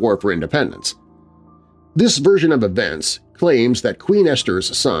America's War for Independence. This version of events claims that Queen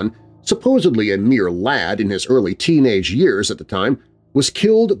Esther's son, supposedly a mere lad in his early teenage years at the time, was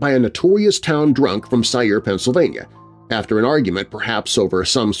killed by a notorious town drunk from Sayre, Pennsylvania, after an argument perhaps over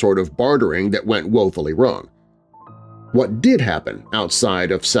some sort of bartering that went woefully wrong. What did happen outside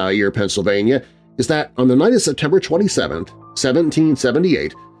of Sayre, Pennsylvania is that on the night of September 27,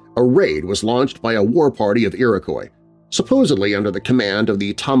 1778, a raid was launched by a war party of Iroquois, supposedly under the command of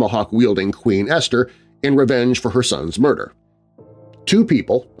the tomahawk-wielding Queen Esther in revenge for her son's murder. 2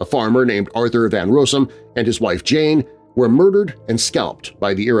 people, a farmer named Arthur Van Rossum and his wife Jane, were murdered and scalped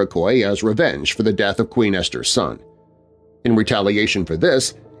by the Iroquois as revenge for the death of Queen Esther's son. In retaliation for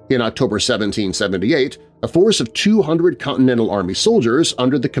this, in October 1778, a force of 200 Continental Army soldiers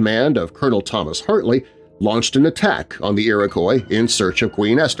under the command of Colonel Thomas Hartley launched an attack on the Iroquois in search of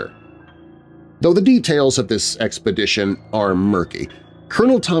Queen Esther. Though the details of this expedition are murky,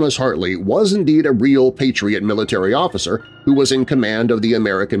 Colonel Thomas Hartley was indeed a real Patriot military officer who was in command of the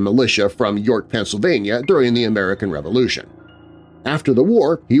American militia from York, Pennsylvania during the American Revolution. After the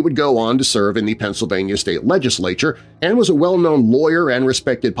war, he would go on to serve in the Pennsylvania state legislature and was a well-known lawyer and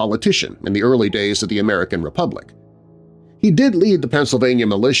respected politician in the early days of the American Republic. He did lead the Pennsylvania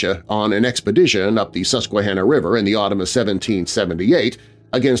militia on an expedition up the Susquehanna River in the autumn of 1778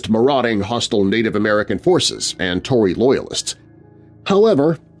 against marauding hostile Native American forces and Tory Loyalists.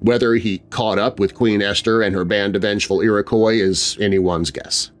 However, whether he caught up with Queen Esther and her band of vengeful Iroquois is anyone's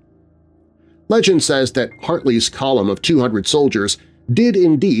guess. Legend says that Hartley's column of 200 soldiers did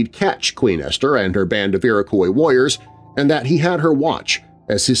indeed catch Queen Esther and her band of Iroquois warriors, and that he had her watch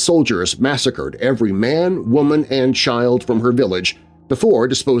as his soldiers massacred every man, woman, and child from her village before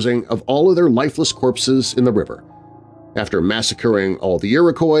disposing of all of their lifeless corpses in the river. After massacring all the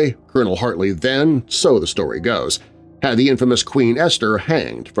Iroquois, Colonel Hartley then, so the story goes, had the infamous Queen Esther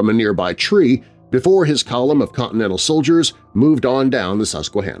hanged from a nearby tree before his column of Continental soldiers moved on down the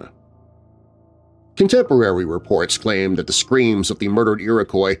Susquehanna. Contemporary reports claim that the screams of the murdered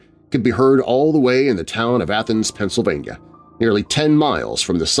Iroquois could be heard all the way in the town of Athens, Pennsylvania, nearly 10 miles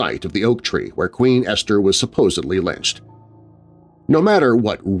from the site of the oak tree where Queen Esther was supposedly lynched. No matter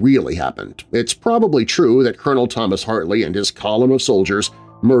what really happened, it's probably true that Colonel Thomas Hartley and his column of soldiers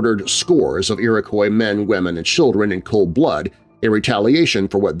murdered scores of Iroquois men, women, and children in cold blood in retaliation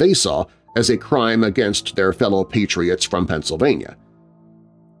for what they saw as a crime against their fellow patriots from Pennsylvania.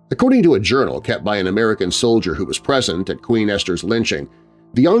 According to a journal kept by an American soldier who was present at Queen Esther's lynching,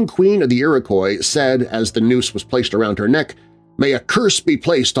 the young queen of the Iroquois said as the noose was placed around her neck, "May a curse be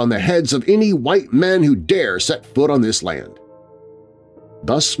placed on the heads of any white men who dare set foot on this land."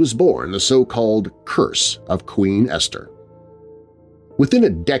 Thus was born the so-called Curse of Queen Esther. Within a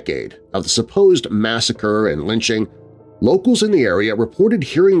decade of the supposed massacre and lynching, locals in the area reported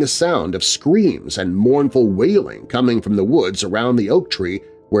hearing the sound of screams and mournful wailing coming from the woods around the oak tree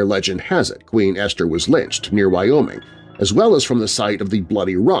where legend has it Queen Esther was lynched near Wyoming, as well as from the site of the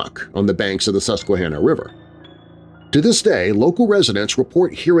Bloody Rock on the banks of the Susquehanna River. To this day, local residents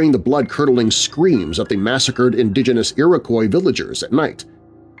report hearing the blood-curdling screams of the massacred indigenous Iroquois villagers at night.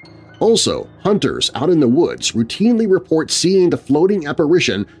 Also, hunters out in the woods routinely report seeing the floating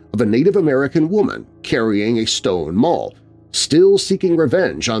apparition of a Native American woman carrying a stone maul, still seeking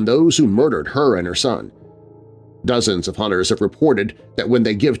revenge on those who murdered her and her son. Dozens of hunters have reported that when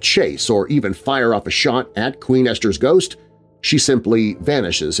they give chase or even fire off a shot at Queen Esther's ghost, she simply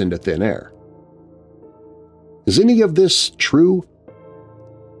vanishes into thin air. Is any of this true?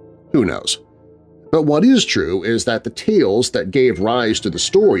 Who knows? But what is true is that the tales that gave rise to the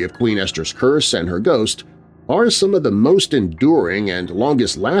story of Queen Esther's curse and her ghost are some of the most enduring and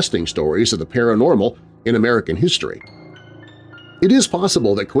longest-lasting stories of the paranormal in American history. It is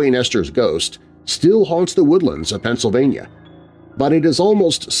possible that Queen Esther's ghost still haunts the woodlands of Pennsylvania, but it is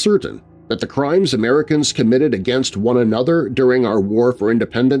almost certain that the crimes Americans committed against one another during our war for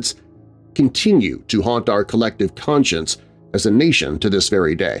independence continue to haunt our collective conscience as a nation to this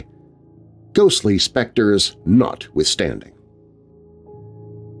very day, ghostly specters notwithstanding.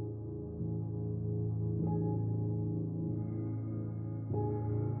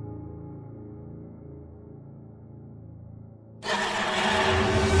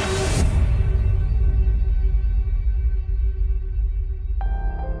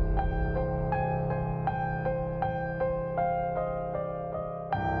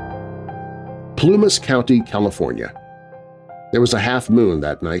 Plumas County, California. There was a half moon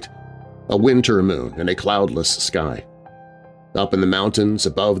that night, a winter moon in a cloudless sky. Up in the mountains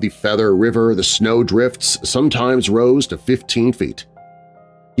above the Feather River, the snow drifts sometimes rose to 15 feet.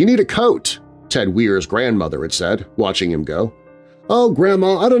 "You need a coat," Ted Weir's grandmother had said, watching him go. "Oh,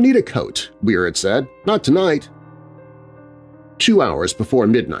 Grandma, I don't need a coat," Weir had said. "Not tonight." 2 hours before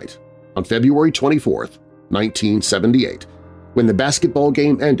midnight, on February 24, 1978, when the basketball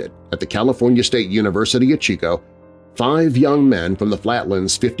game ended at the California State University at Chico, 5 young men from the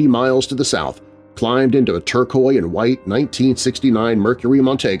flatlands 50 miles to the south climbed into a turquoise and white 1969 Mercury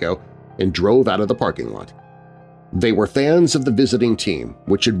Montego and drove out of the parking lot. They were fans of the visiting team,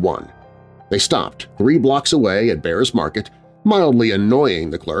 which had won. They stopped 3 blocks away at Bears Market, mildly annoying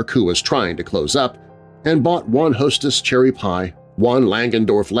the clerk who was trying to close up, and bought 1 Hostess cherry pie, 1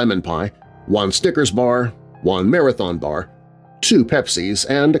 Langendorf lemon pie, 1 Snickers bar, 1 Marathon bar, 2 Pepsis,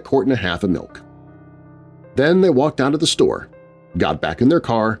 and 1.5 quarts of milk. Then they walked out of the store, got back in their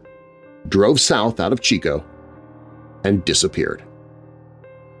car, drove south out of Chico, and disappeared.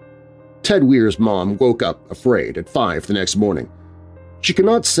 Ted Weir's mom woke up afraid at 5 the next morning. She could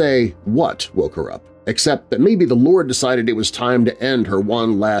not say what woke her up, except that maybe the Lord decided it was time to end her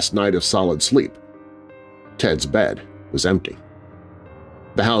one last night of solid sleep. Ted's bed was empty.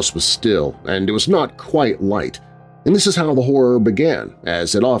 The house was still, and it was not quite light, And this is how the horror began,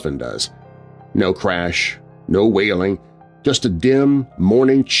 as it often does. No crash, no wailing, just a dim,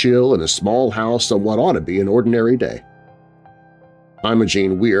 morning chill in a small house on what ought to be an ordinary day.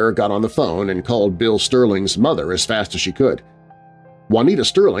 Imogene Weir got on the phone and called Bill Sterling's mother as fast as she could. Juanita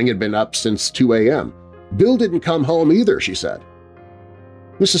Sterling had been up since 2 a.m. Bill didn't come home either, she said.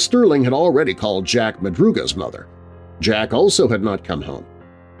 Mrs. Sterling had already called Jack Madruga's mother. Jack also had not come home.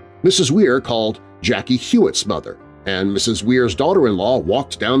 Mrs. Weir called Jackie Hewitt's mother, and Mrs. Weir's daughter-in-law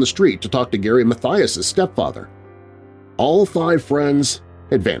walked down the street to talk to Gary Mathias's stepfather. All 5 friends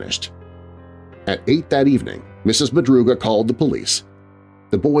had vanished. At 8 that evening, Mrs. Madruga called the police.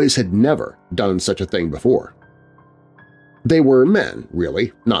 The boys had never done such a thing before. They were men,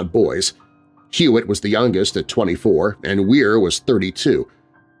 really, not boys. Hewitt was the youngest at 24 and Weir was 32,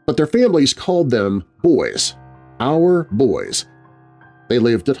 but their families called them boys, our boys. They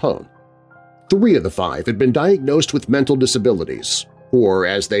lived at home. 3 of the 5 had been diagnosed with mental disabilities, or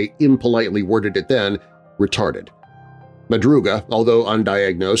as they impolitely worded it then, retarded. Madruga, although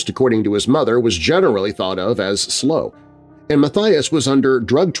undiagnosed according to his mother, was generally thought of as slow, and Mathias was under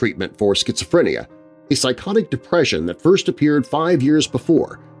drug treatment for schizophrenia, a psychotic depression that first appeared 5 years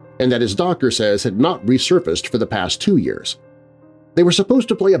before and that his doctor says had not resurfaced for the past 2 years. They were supposed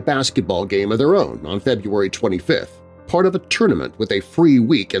to play a basketball game of their own on February 25th, part of a tournament with a free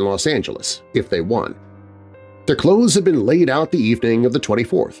week in Los Angeles, if they won. Their clothes had been laid out the evening of the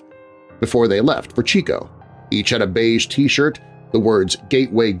 24th, before they left for Chico. Each had a beige T-shirt, the words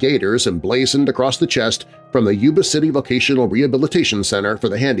Gateway Gators emblazoned across the chest from the Yuba City Vocational Rehabilitation Center for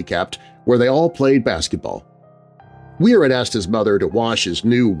the Handicapped, where they all played basketball. Weir had asked his mother to wash his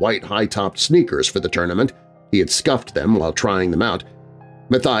new white high-topped sneakers for the tournament. He had scuffed them while trying them out.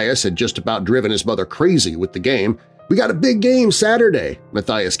 Mathias had just about driven his mother crazy with the game. "We got a big game Saturday,"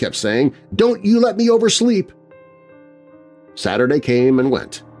 Mathias kept saying. "Don't you let me oversleep." Saturday came and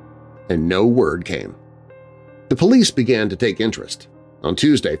went, and no word came. The police began to take interest. On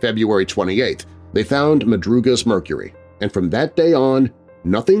Tuesday, February 28th, they found Madruga's Mercury, and from that day on,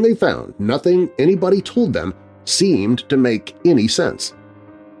 nothing they found, nothing anybody told them, seemed to make any sense.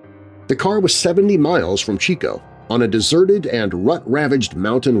 The car was 70 miles from Chico, on a deserted and rut-ravaged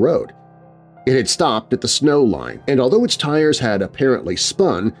mountain road. It had stopped at the snow line, and although its tires had apparently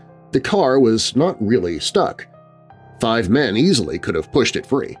spun, the car was not really stuck. 5 men easily could have pushed it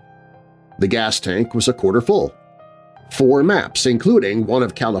free. The gas tank was a quarter full. 4 maps, including one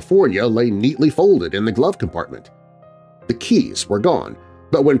of California, lay neatly folded in the glove compartment. The keys were gone,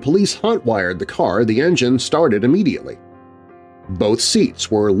 but when police hot-wired the car, the engine started immediately. Both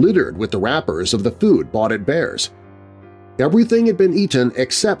seats were littered with the wrappers of the food bought at Bear's. Everything had been eaten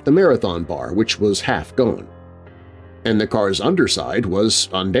except the Marathon bar, which was half gone. And the car's underside was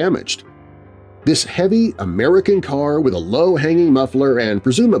undamaged. This heavy American car with a low-hanging muffler and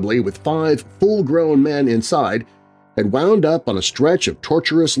presumably with 5 full-grown men inside had wound up on a stretch of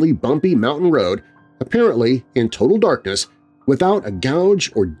tortuously bumpy mountain road, apparently in total darkness, without a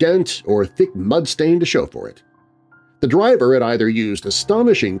gouge or dent or thick mud stain to show for it. The driver had either used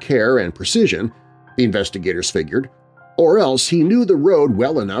astonishing care and precision, the investigators figured, or else he knew the road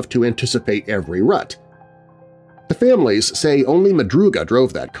well enough to anticipate every rut. The families say only Madruga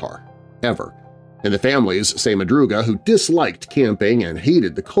drove that car, ever, and the families say Madruga, who disliked camping and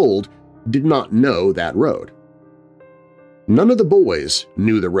hated the cold, did not know that road. None of the boys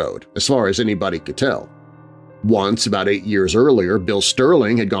knew the road, as far as anybody could tell. Once, about 8 years earlier, Bill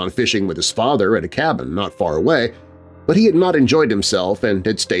Sterling had gone fishing with his father at a cabin not far away, but he had not enjoyed himself and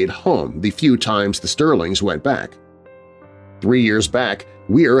had stayed home the few times the Sterlings went back. 3 years back,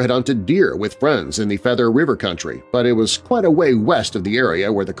 Weir had hunted deer with friends in the Feather River country, but it was quite a way west of the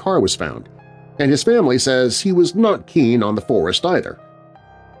area where the car was found, and his family says he was not keen on the forest either.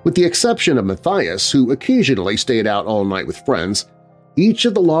 With the exception of Mathias, who occasionally stayed out all night with friends, each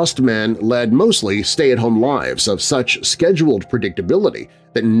of the lost men led mostly stay-at-home lives of such scheduled predictability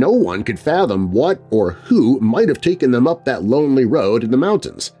that no one could fathom what or who might have taken them up that lonely road in the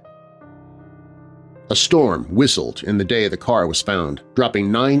mountains. A storm whistled in the day the car was found,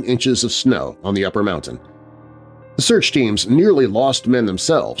 dropping 9 inches of snow on the upper mountain. The search teams nearly lost men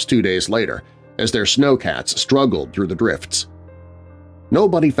themselves 2 days later as their snowcats struggled through the drifts.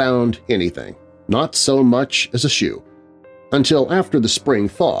 Nobody found anything, not so much as a shoe, until after the spring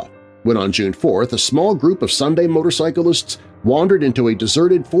thaw, when on June 4th a small group of Sunday motorcyclists wandered into a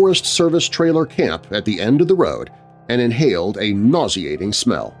deserted Forest Service trailer camp at the end of the road and inhaled a nauseating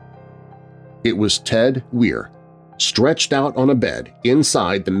smell. It was Ted Weir, stretched out on a bed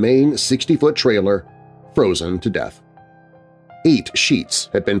inside the main 60-foot trailer, frozen to death. 8 sheets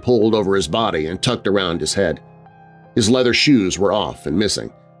had been pulled over his body and tucked around his head. His leather shoes were off and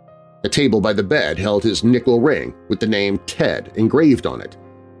missing. A table by the bed held his nickel ring with the name Ted engraved on it,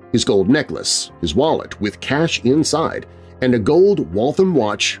 his gold necklace, his wallet with cash inside, and a gold Waltham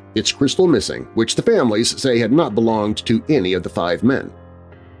watch, its crystal missing, which the families say had not belonged to any of the 5 men.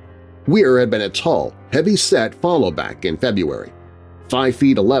 Weir had been a tall, heavy-set follow-back in February, 5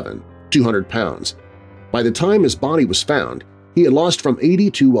 feet 11, 200 pounds. By the time his body was found, he had lost from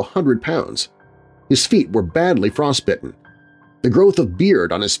 80 to 100 pounds. His feet were badly frostbitten. The growth of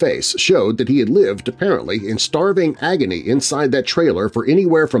beard on his face showed that he had lived, apparently, in starving agony inside that trailer for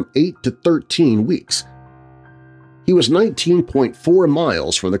anywhere from 8 to 13 weeks. He was 19.4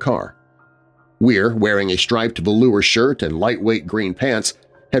 miles from the car. Weir, wearing a striped velour shirt and lightweight green pants,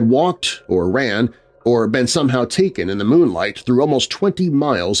 had walked or ran or been somehow taken in the moonlight through almost 20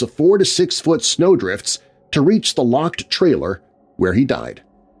 miles of 4 to 6 foot snowdrifts to reach the locked trailer where he died.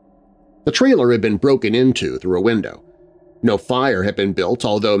 The trailer had been broken into through a window. No fire had been built,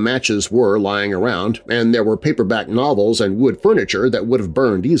 although matches were lying around, and there were paperback novels and wood furniture that would have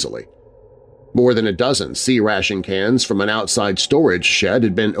burned easily. More than a dozen sea-ration cans from an outside storage shed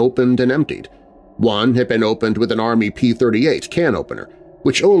had been opened and emptied. One had been opened with an Army P-38 can opener,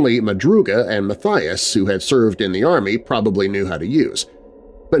 which only Madruga and Matthias, who had served in the Army, probably knew how to use.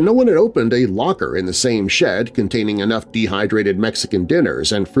 But no one had opened a locker in the same shed containing enough dehydrated Mexican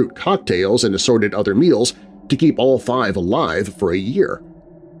dinners and fruit cocktails and assorted other meals to keep all 5 alive for a year.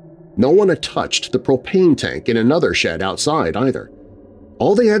 No one had touched the propane tank in another shed outside either.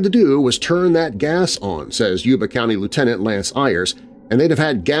 All they had to do was turn that gas on, says Yuba County Lieutenant Lance Ayers, and they'd have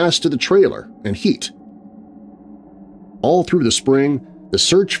had gas to the trailer and heat. All through the spring, the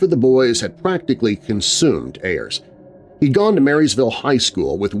search for the boys had practically consumed Ayers. He'd gone to Marysville High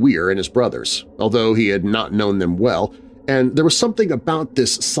School with Weir and his brothers, although he had not known them well, and there was something about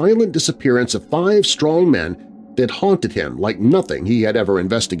this silent disappearance of 5 strong men that haunted him like nothing he had ever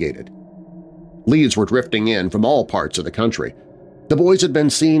investigated. Leads were drifting in from all parts of the country. The boys had been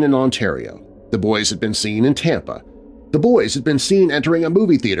seen in Ontario. The boys had been seen in Tampa. The boys had been seen entering a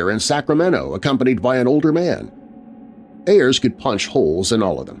movie theater in Sacramento accompanied by an older man. Ayers could punch holes in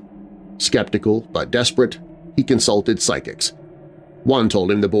all of them. Skeptical but desperate, he consulted psychics. One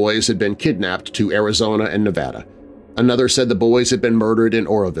told him the boys had been kidnapped to Arizona and Nevada. Another said the boys had been murdered in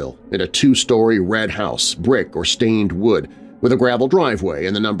Oroville in a 2-story red house, brick or stained wood, with a gravel driveway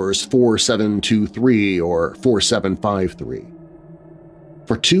and the numbers 4723 or 4753.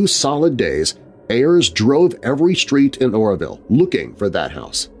 For 2 solid days, Ayers drove every street in Oroville looking for that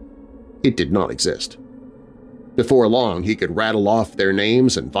house. It did not exist. Before long, he could rattle off their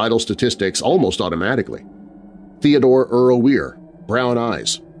names and vital statistics almost automatically. Theodore Earl Weir, brown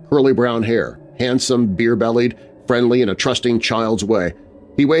eyes, curly brown hair, handsome, beer-bellied, friendly in a trusting child's way.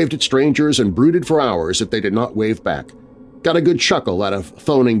 He waved at strangers and brooded for hours if they did not wave back. Got a good chuckle out of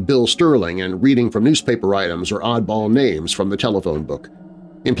phoning Bill Sterling and reading from newspaper items or oddball names from the telephone book.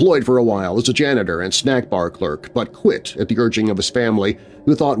 Employed for a while as a janitor and snack bar clerk, but quit at the urging of his family,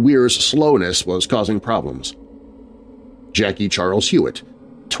 who thought Weir's slowness was causing problems. Jackie Charles Hewitt,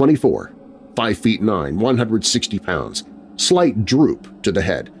 24, 5 feet 9, 160 pounds, slight droop to the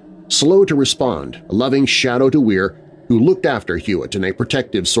head, slow to respond, a loving shadow to Weir, who looked after Hewitt in a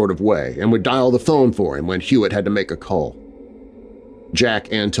protective sort of way and would dial the phone for him when Hewitt had to make a call.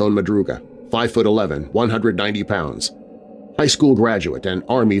 Jack Antone Madruga, 5'11", 190 pounds, high school graduate and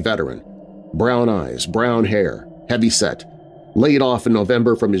Army veteran, brown eyes, brown hair, heavy-set, laid off in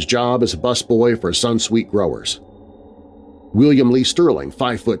November from his job as a busboy for Sunsweet Growers. William Lee Sterling,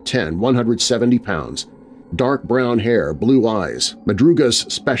 5'10", 170 pounds, dark brown hair, blue eyes, Madruga's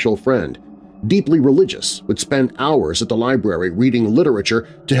special friend, deeply religious, would spend hours at the library reading literature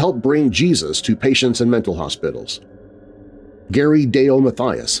to help bring Jesus to patients in mental hospitals. Gary Dale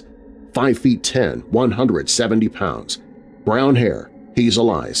Matthias, 5'10", 170 pounds, brown hair,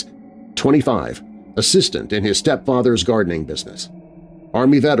 hazel eyes, 25, assistant in his stepfather's gardening business.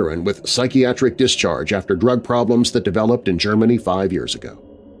 Army veteran with psychiatric discharge after drug problems that developed in Germany 5 years ago.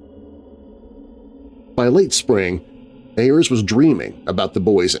 By late spring, Ayers was dreaming about the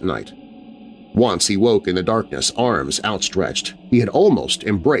boys at night. Once he woke in the darkness, arms outstretched. He had almost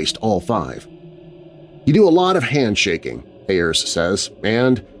embraced all 5. You do a lot of handshaking, Ayers says,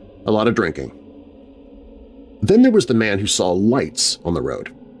 and a lot of drinking. Then there was the man who saw lights on the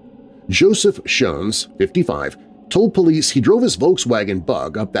road. Joseph Schoens, 55, told police he drove his Volkswagen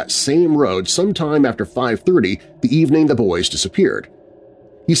Bug up that same road sometime after 5:30 the evening the boys disappeared.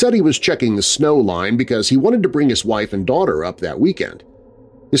 He said he was checking the snow line because he wanted to bring his wife and daughter up that weekend.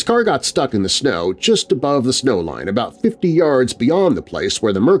 His car got stuck in the snow just above the snow line, about 50 yards beyond the place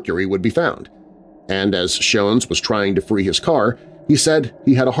where the Mercury would be found, and as Shones was trying to free his car, he said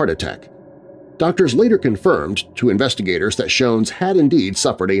he had a heart attack. Doctors later confirmed to investigators that Shones had indeed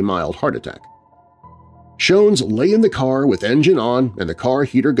suffered a mild heart attack. Shones lay in the car with engine on and the car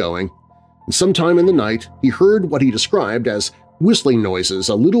heater going, and sometime in the night he heard what he described as whistling noises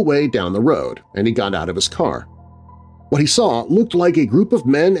a little way down the road, and he got out of his car. What he saw looked like a group of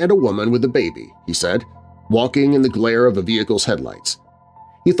men and a woman with a baby, he said, walking in the glare of a vehicle's headlights.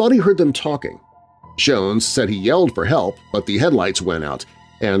 He thought he heard them talking. Shones said he yelled for help, but the headlights went out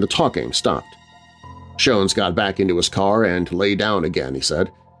and the talking stopped. Shones got back into his car and lay down again, he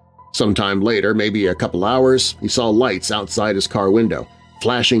said. Sometime later, maybe a couple hours, he saw lights outside his car window,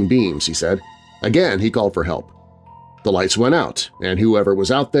 flashing beams, he said. Again, he called for help. The lights went out, and whoever was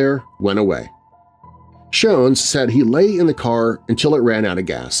out there went away. Shones said he lay in the car until it ran out of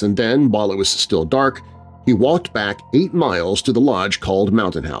gas, and then, while it was still dark, he walked back 8 miles to the lodge called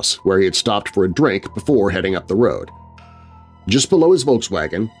Mountain House, where he had stopped for a drink before heading up the road. Just below his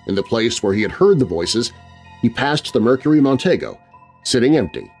Volkswagen, in the place where he had heard the voices, he passed the Mercury Montego, sitting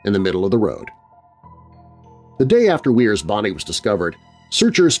empty in the middle of the road. The day after Weir's body was discovered,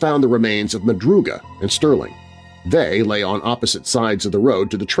 searchers found the remains of Madruga and Sterling. They lay on opposite sides of the road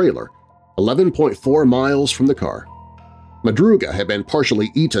to the trailer, 11.4 miles from the car. Madruga had been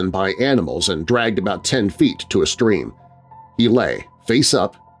partially eaten by animals and dragged about 10 feet to a stream. He lay, face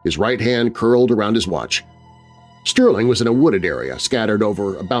up, his right hand curled around his watch. Sterling was in a wooded area scattered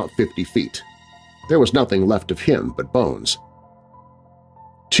over about 50 feet. There was nothing left of him but bones.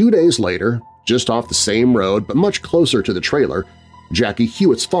 2 days later, just off the same road but much closer to the trailer, Jackie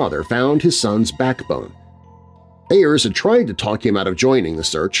Hewitt's father found his son's backbone. Ayers had tried to talk him out of joining the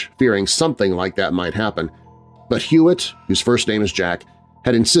search, fearing something like that might happen, but Hewitt, whose first name is Jack,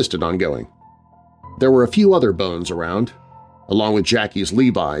 had insisted on going. There were a few other bones around, along with Jackie's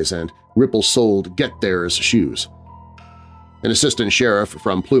Levi's and Ripple-soled Get-There's shoes. An assistant sheriff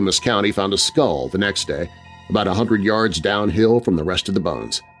from Plumas County found a skull the next day, about 100 yards downhill from the rest of the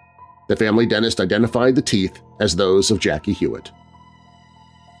bones. The family dentist identified the teeth as those of Jackie Hewitt.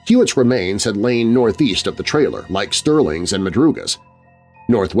 Hewitt's remains had lain northeast of the trailer, like Sterling's and Madruga's.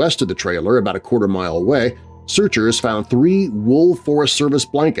 Northwest of the trailer, about a quarter-mile away, searchers found 3 wool Forest Service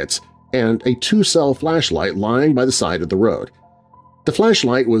blankets and a 2-cell flashlight lying by the side of the road. The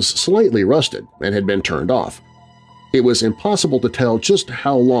flashlight was slightly rusted and had been turned off. It was impossible to tell just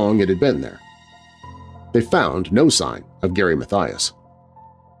how long it had been there. They found no sign of Gary Mathias.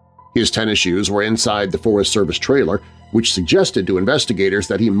 His tennis shoes were inside the Forest Service trailer, which suggested to investigators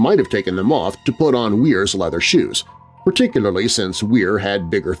that he might have taken them off to put on Weir's leather shoes, particularly since Weir had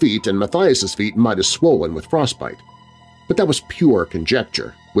bigger feet and Mathias's feet might have swollen with frostbite. But that was pure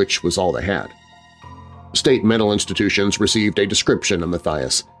conjecture, which was all they had. State mental institutions received a description of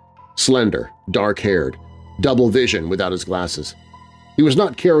Mathias: slender, dark-haired, double vision without his glasses. He was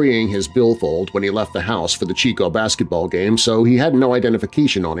not carrying his billfold when he left the house for the Chico basketball game, so he had no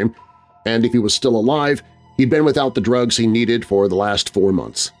identification on him, and if he was still alive, he'd been without the drugs he needed for the last 4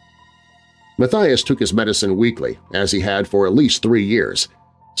 months. Mathias took his medicine weekly, as he had for at least 3 years,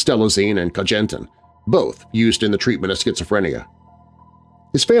 stelazine and cogentin, both used in the treatment of schizophrenia.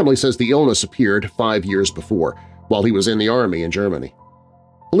 His family says the illness appeared 5 years before, while he was in the Army in Germany.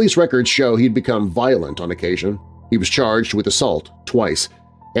 Police records show he'd become violent on occasion. He was charged with assault twice,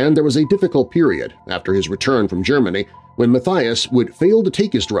 and there was a difficult period after his return from Germany when Mathias would fail to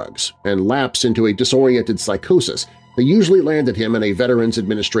take his drugs and lapse into a disoriented psychosis that usually landed him in a Veterans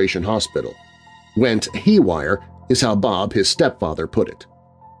Administration hospital. Went haywire is how Bob, his stepfather, put it.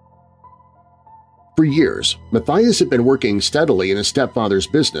 For years, Mathias had been working steadily in his stepfather's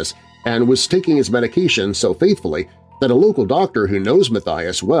business and was taking his medication so faithfully that a local doctor who knows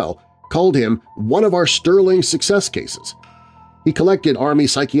Mathias well called him one of our sterling success cases. He collected Army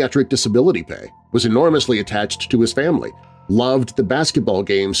psychiatric disability pay, was enormously attached to his family, loved the basketball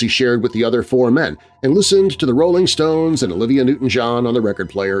games he shared with the other 4 men, and listened to the Rolling Stones and Olivia Newton-John on the record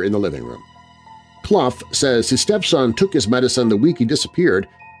player in the living room. Clough says his stepson took his medicine the week he disappeared,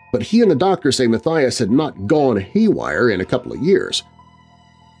 but he and the doctor say Mathias had not gone haywire in a couple of years.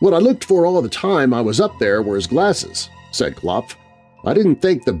 "What I looked for all the time I was up there were his glasses," said Clough. "I didn't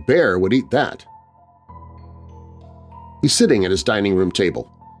think the bear would eat that." He's sitting at his dining room table.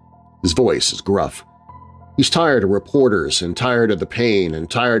 His voice is gruff. He's tired of reporters and tired of the pain and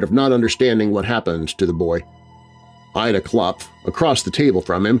tired of not understanding what happened to the boy. Ida Clough, across the table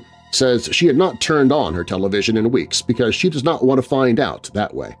from him, says she had not turned on her television in weeks because she does not want to find out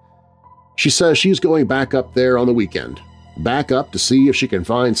that way. She says she's going back up there on the weekend, back up to see if she can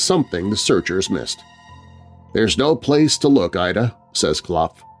find something the searchers missed. "There's no place to look, Ida," says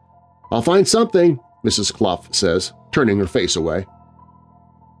Clough. "I'll find something," Mrs. Clough says, turning her face away.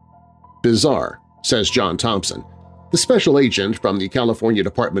 "Bizarre," says John Thompson, the special agent from the California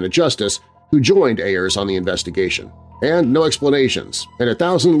Department of Justice who joined Ayers on the investigation. "And no explanations, and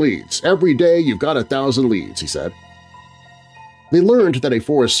 1,000 leads. Every day you've got 1,000 leads," he said. They learned that a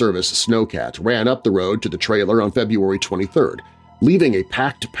Forest Service snowcat ran up the road to the trailer on February 23rd, leaving a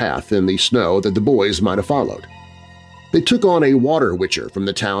packed path in the snow that the boys might have followed. They took on a water witcher from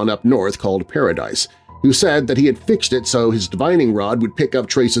the town up north called Paradise, who said that he had fixed it so his divining rod would pick up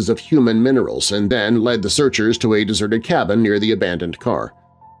traces of human minerals, and then led the searchers to a deserted cabin near the abandoned car.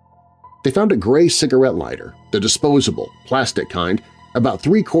 They found a gray cigarette lighter, the disposable, plastic kind, about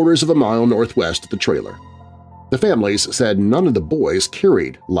 3/4 of a mile northwest of the trailer. The families said none of the boys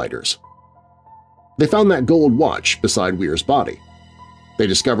carried lighters. They found that gold watch beside Weir's body. They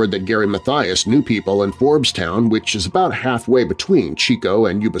discovered that Gary Mathias knew people in Forbestown, which is about halfway between Chico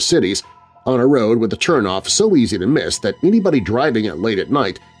and Yuba cities, on a road with a turnoff so easy to miss that anybody driving it late at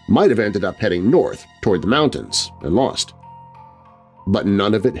night might have ended up heading north toward the mountains and lost. But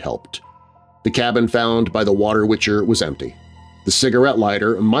none of it helped. The cabin found by the water witcher was empty. The cigarette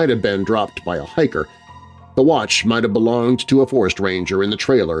lighter might have been dropped by a hiker. The watch might have belonged to a forest ranger in the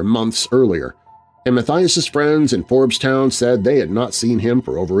trailer months earlier, and Mathias's friends in Forbestown said they had not seen him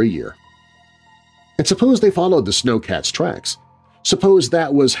for over a year. And suppose they followed the snowcat's tracks. Suppose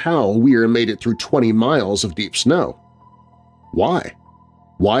that was how Weir made it through 20 miles of deep snow. Why?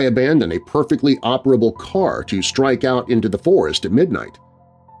 Why abandon a perfectly operable car to strike out into the forest at midnight?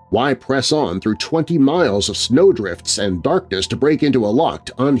 Why press on through 20 miles of snowdrifts and darkness to break into a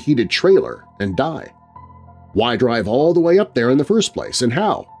locked, unheated trailer and die? Why drive all the way up there in the first place, and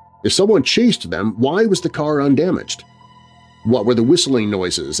how? If someone chased them, why was the car undamaged? What were the whistling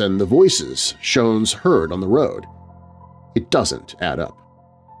noises and the voices Shones heard on the road? It doesn't add up.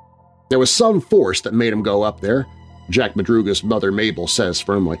 There was some force that made him go up there, Jack Madruga's mother Mabel says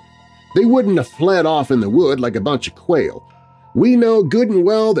firmly. They wouldn't have fled off in the wood like a bunch of quail. We know good and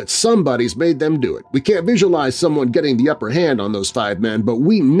well that somebody's made them do it. We can't visualize someone getting the upper hand on those 5 men, but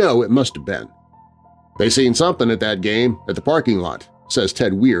we know it must have been. They seen something at that game, at the parking lot, says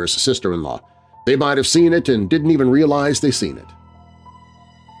Ted Weir's sister-in-law. They might have seen it and didn't even realize they seen it.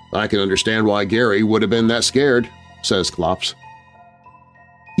 I can understand why Gary would have been that scared, says Klops.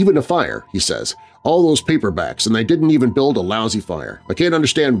 Even a fire, he says. All those paperbacks, and they didn't even build a lousy fire. I can't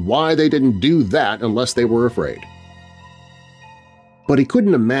understand why they didn't do that unless they were afraid. But he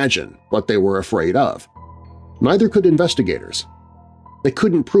couldn't imagine what they were afraid of. Neither could investigators. They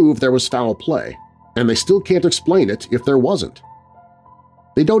couldn't prove there was foul play, and they still can't explain it if there wasn't.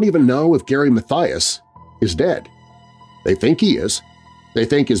 They don't even know if Gary Mathias is dead. They think he is. They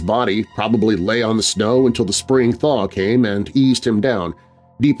think his body probably lay on the snow until the spring thaw came and eased him down,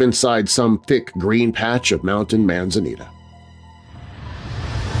 deep inside some thick green patch of mountain manzanita.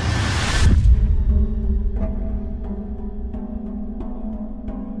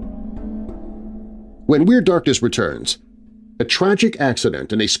 When Weird Darkness returns, a tragic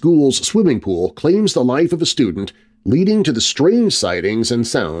accident in a school's swimming pool claims the life of a student, leading to the strange sightings and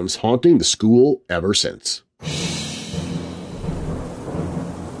sounds haunting the school ever since.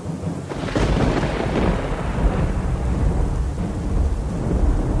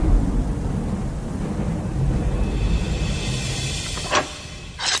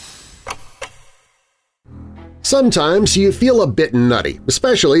 Sometimes you feel a bit nutty,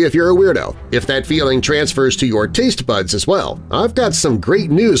 especially if you're a weirdo. If that feeling transfers to your taste buds as well, I've got some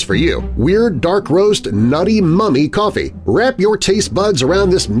great news for you. Weird Dark Roast Nutty Mummy Coffee. Wrap your taste buds around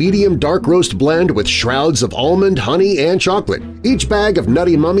this medium dark roast blend with shrouds of almond, honey, and chocolate. Each bag of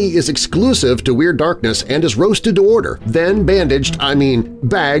Nutty Mummy is exclusive to Weird Darkness and is roasted to order, then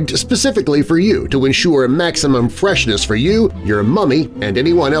bagged specifically for you to ensure maximum freshness for you, your mummy, and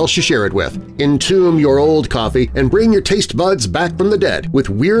anyone else you share it with. Entomb your old coffee and bring your taste buds back from the dead with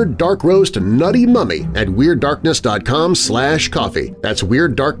Weird Dark Roast Nutty Mummy at WeirdDarkness.com/coffee. That's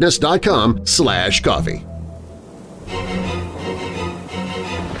WeirdDarkness.com/coffee.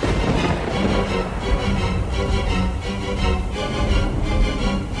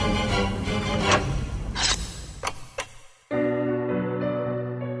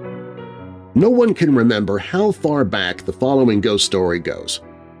 No one can remember how far back the following ghost story goes.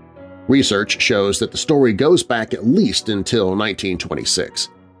 Research shows that the story goes back at least until 1926.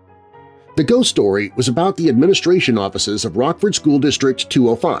 The ghost story was about the administration offices of Rockford School District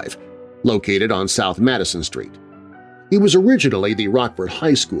 205, located on South Madison Street. It was originally the Rockford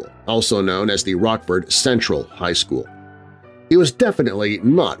High School, also known as the Rockford Central High School. It was definitely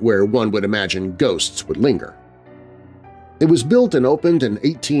not where one would imagine ghosts would linger. It was built and opened in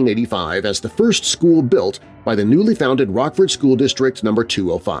 1885 as the first school built by the newly founded Rockford School District No.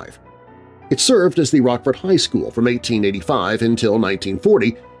 205. It served as the Rockford High School from 1885 until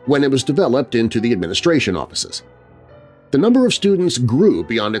 1940, when it was developed into the administration offices. The number of students grew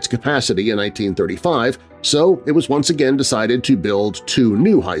beyond its capacity in 1935, so it was once again decided to build two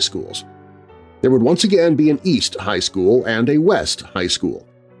new high schools. There would once again be an East High School and a West High School.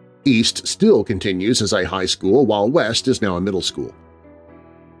 East still continues as a high school, while West is now a middle school.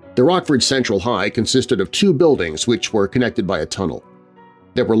 The Rockford Central High consisted of two buildings which were connected by a tunnel.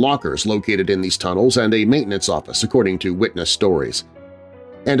 There were lockers located in these tunnels and a maintenance office, according to witness stories,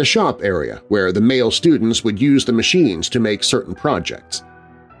 and a shop area where the male students would use the machines to make certain projects.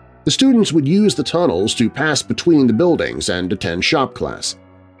 The students would use the tunnels to pass between the buildings and attend shop class.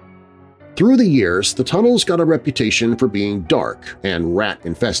 Through the years, the tunnels got a reputation for being dark and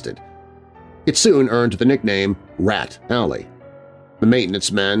rat-infested. It soon earned the nickname Rat Alley. The maintenance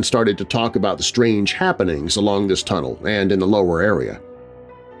men started to talk about the strange happenings along this tunnel and in the lower area.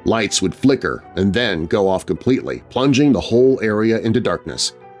 Lights would flicker and then go off completely, plunging the whole area into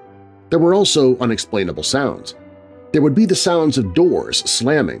darkness. There were also unexplainable sounds. There would be the sounds of doors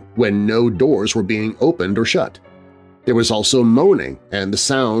slamming when no doors were being opened or shut. There was also moaning and the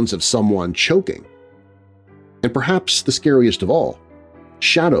sounds of someone choking. And perhaps the scariest of all,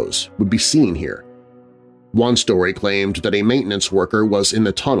 shadows would be seen here. One story claimed that a maintenance worker was in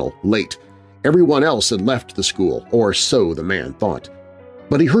the tunnel late. Everyone else had left the school, or so the man thought.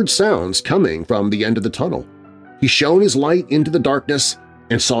 But he heard sounds coming from the end of the tunnel. He shone his light into the darkness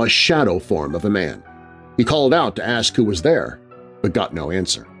and saw a shadow form of a man. He called out to ask who was there, but got no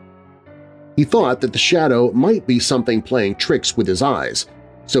answer. He thought that the shadow might be something playing tricks with his eyes,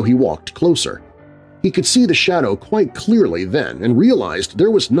 so he walked closer. He could see the shadow quite clearly then and realized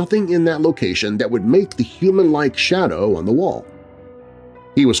there was nothing in that location that would make the human-like shadow on the wall.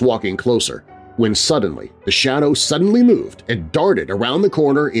 He was walking closer when suddenly the shadow suddenly moved and darted around the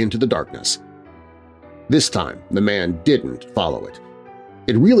corner into the darkness. This time the man didn't follow it.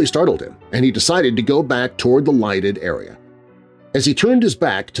 It really startled him, and he decided to go back toward the lighted area. As he turned his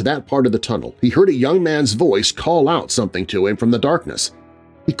back to that part of the tunnel, he heard a young man's voice call out something to him from the darkness.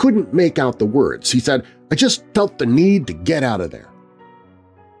 He couldn't make out the words. He said, "I just felt the need to get out of there."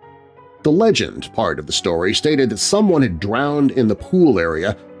 The legend part of the story stated that someone had drowned in the pool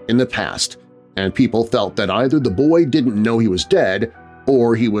area in the past, and people felt that either the boy didn't know he was dead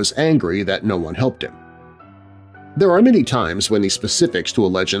or he was angry that no one helped him. There are many times when the specifics to a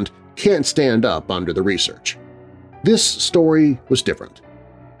legend can't stand up under the research. This story was different.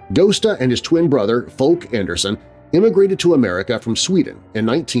 Gosta and his twin brother, Folk Anderson, immigrated to America from Sweden in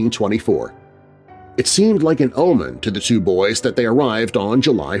 1924. It seemed like an omen to the two boys that they arrived on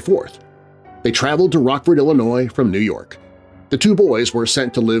July 4th. They traveled to Rockford, Illinois from New York. The two boys were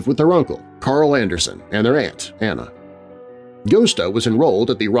sent to live with their uncle, Carl Anderson, and their aunt, Anna. Gosta was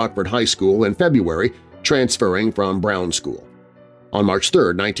enrolled at the Rockford High School in February, transferring from Brown School. On March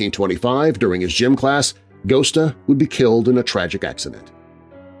 3, 1925, during his gym class, Gosta would be killed in a tragic accident.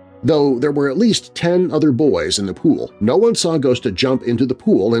 Though there were at least 10 other boys in the pool, no one saw Gosta jump into the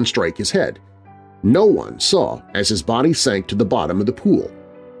pool and strike his head. No one saw as his body sank to the bottom of the pool.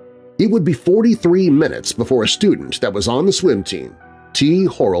 It would be 43 minutes before a student that was on the swim team, T.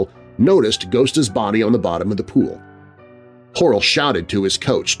 Horrell, noticed Gosta's body on the bottom of the pool. Horrell shouted to his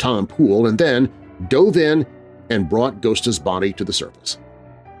coach, Tom Poole, and then dove in and brought Gosta's body to the surface.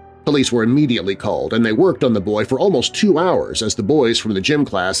 Police were immediately called, and they worked on the boy for almost 2 hours as the boys from the gym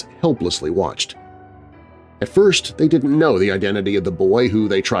class helplessly watched. At first, they didn't know the identity of the boy who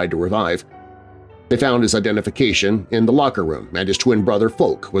they tried to revive. They found his identification in the locker room, and his twin brother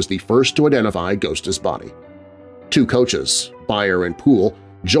Folk was the first to identify Gosta's body. Two coaches, Byer and Poole,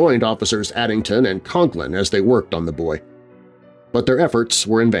 joined Officers Addington and Conklin as they worked on the boy. But their efforts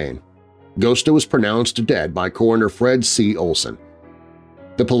were in vain. Gosta was pronounced dead by Coroner Fred C. Olson.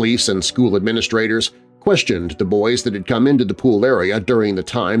 The police and school administrators questioned the boys that had come into the pool area during the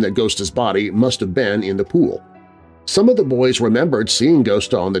time that Gosta's body must have been in the pool. Some of the boys remembered seeing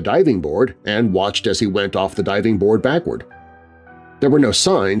Gosta on the diving board and watched as he went off the diving board backward. There were no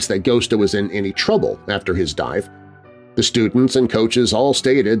signs that Gosta was in any trouble after his dive. The students and coaches all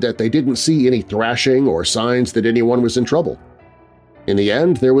stated that they didn't see any thrashing or signs that anyone was in trouble. In the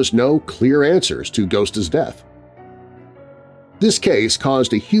end, there was no clear answers to Gosta's death. This case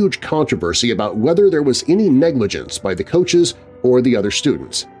caused a huge controversy about whether there was any negligence by the coaches or the other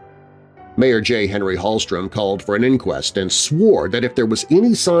students. Mayor J. Henry Hallstrom called for an inquest and swore that if there was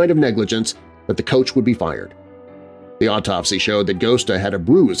any sign of negligence, that the coach would be fired. The autopsy showed that Gosta had a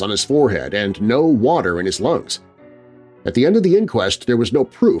bruise on his forehead and no water in his lungs. At the end of the inquest, there was no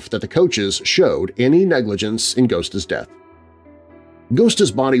proof that the coaches showed any negligence in Gosta's death.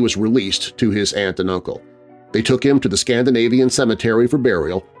 Gosta's body was released to his aunt and uncle. They took him to the Scandinavian cemetery for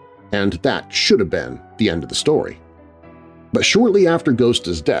burial, and that should have been the end of the story. But shortly after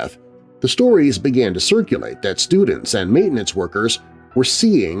Gosta's death, the stories began to circulate that students and maintenance workers were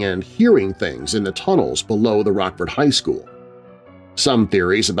seeing and hearing things in the tunnels below the Rockford High School. Some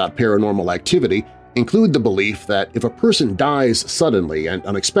theories about paranormal activity include the belief that if a person dies suddenly and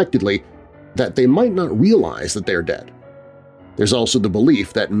unexpectedly, that they might not realize that they're dead. There's also the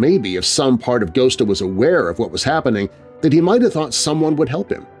belief that maybe if some part of Gosta was aware of what was happening, that he might have thought someone would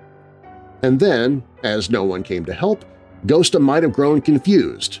help him. And then, as no one came to help, Gosta might have grown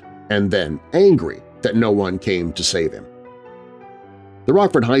confused and then angry that no one came to save him. The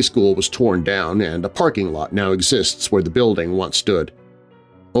Rockford High School was torn down and a parking lot now exists where the building once stood.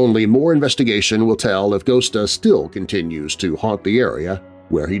 Only more investigation will tell if Gosta still continues to haunt the area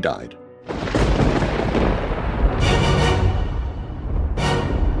where he died.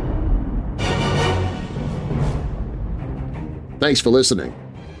 Thanks for listening.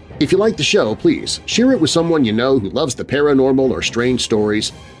 If you like the show, please share it with someone you know who loves the paranormal or strange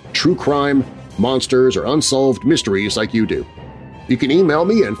stories, true crime, monsters, or unsolved mysteries like you do. You can email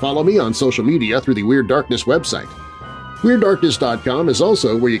me and follow me on social media through the Weird Darkness website. WeirdDarkness.com is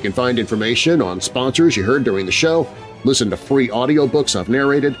also where you can find information on sponsors you heard during the show, listen to free audiobooks I've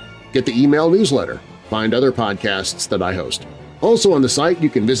narrated, get the email newsletter, find other podcasts that I host. Also on the site, you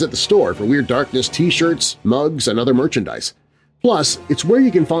can visit the store for Weird Darkness t-shirts, mugs, and other merchandise. Plus, it's where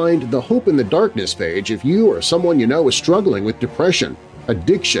you can find the Hope in the Darkness page if you or someone you know is struggling with depression,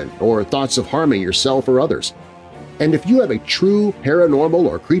 addiction, or thoughts of harming yourself or others. And if you have a true paranormal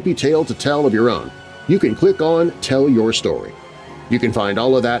or creepy tale to tell of your own, you can click on Tell Your Story. You can find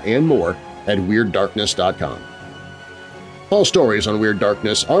all of that and more at WeirdDarkness.com. All stories on Weird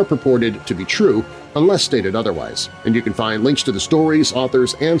Darkness are purported to be true unless stated otherwise, and you can find links to the stories,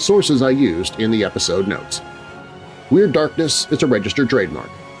 authors, and sources I used in the episode notes. Weird Darkness is a registered trademark.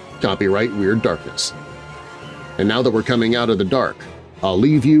 Copyright Weird Darkness. And now that we're coming out of the dark, I'll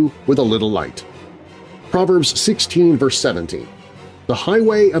leave you with a little light. Proverbs 16 verse 17. The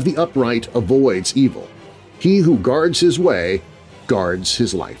highway of the upright avoids evil. He who guards his way guards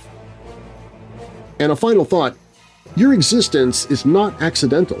his life. And a final thought, your existence is not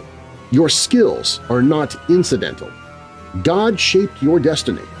accidental. Your skills are not incidental. God shaped your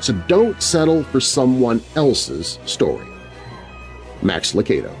destiny, so don't settle for someone else's story. Max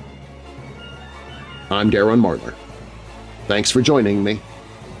Lucado. I'm Darren Marlar. Thanks for joining me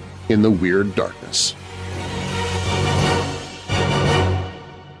in the Weird Darkness.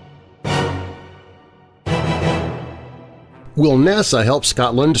 Will NASA help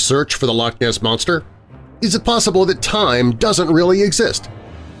Scotland search for the Loch Ness Monster? Is it possible that time doesn't really exist?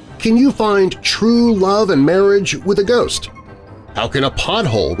 Can you find true love and marriage with a ghost? How can a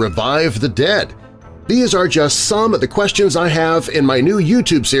pothole revive the dead? These are just some of the questions I have in my new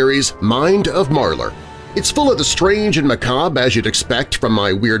YouTube series, Mind of Marlar. It's full of the strange and macabre as you'd expect from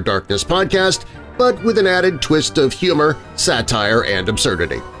my Weird Darkness podcast, but with an added twist of humor, satire, and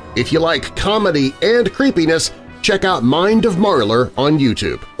absurdity. If you like comedy and creepiness, check out Mind of Marlar on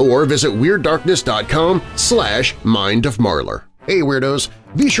YouTube or visit WeirdDarkness.com/mindofmarlar. Hey Weirdos!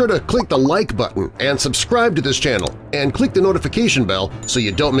 Be sure to click the like button and subscribe to this channel and click the notification bell so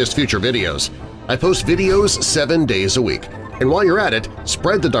you don't miss future videos. I post videos 7 days a week. And while you're at it,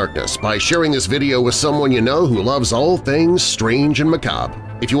 spread the darkness by sharing this video with someone you know who loves all things strange and macabre.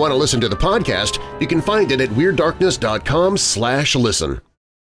 If you want to listen to the podcast, you can find it at WeirdDarkness.com/listen.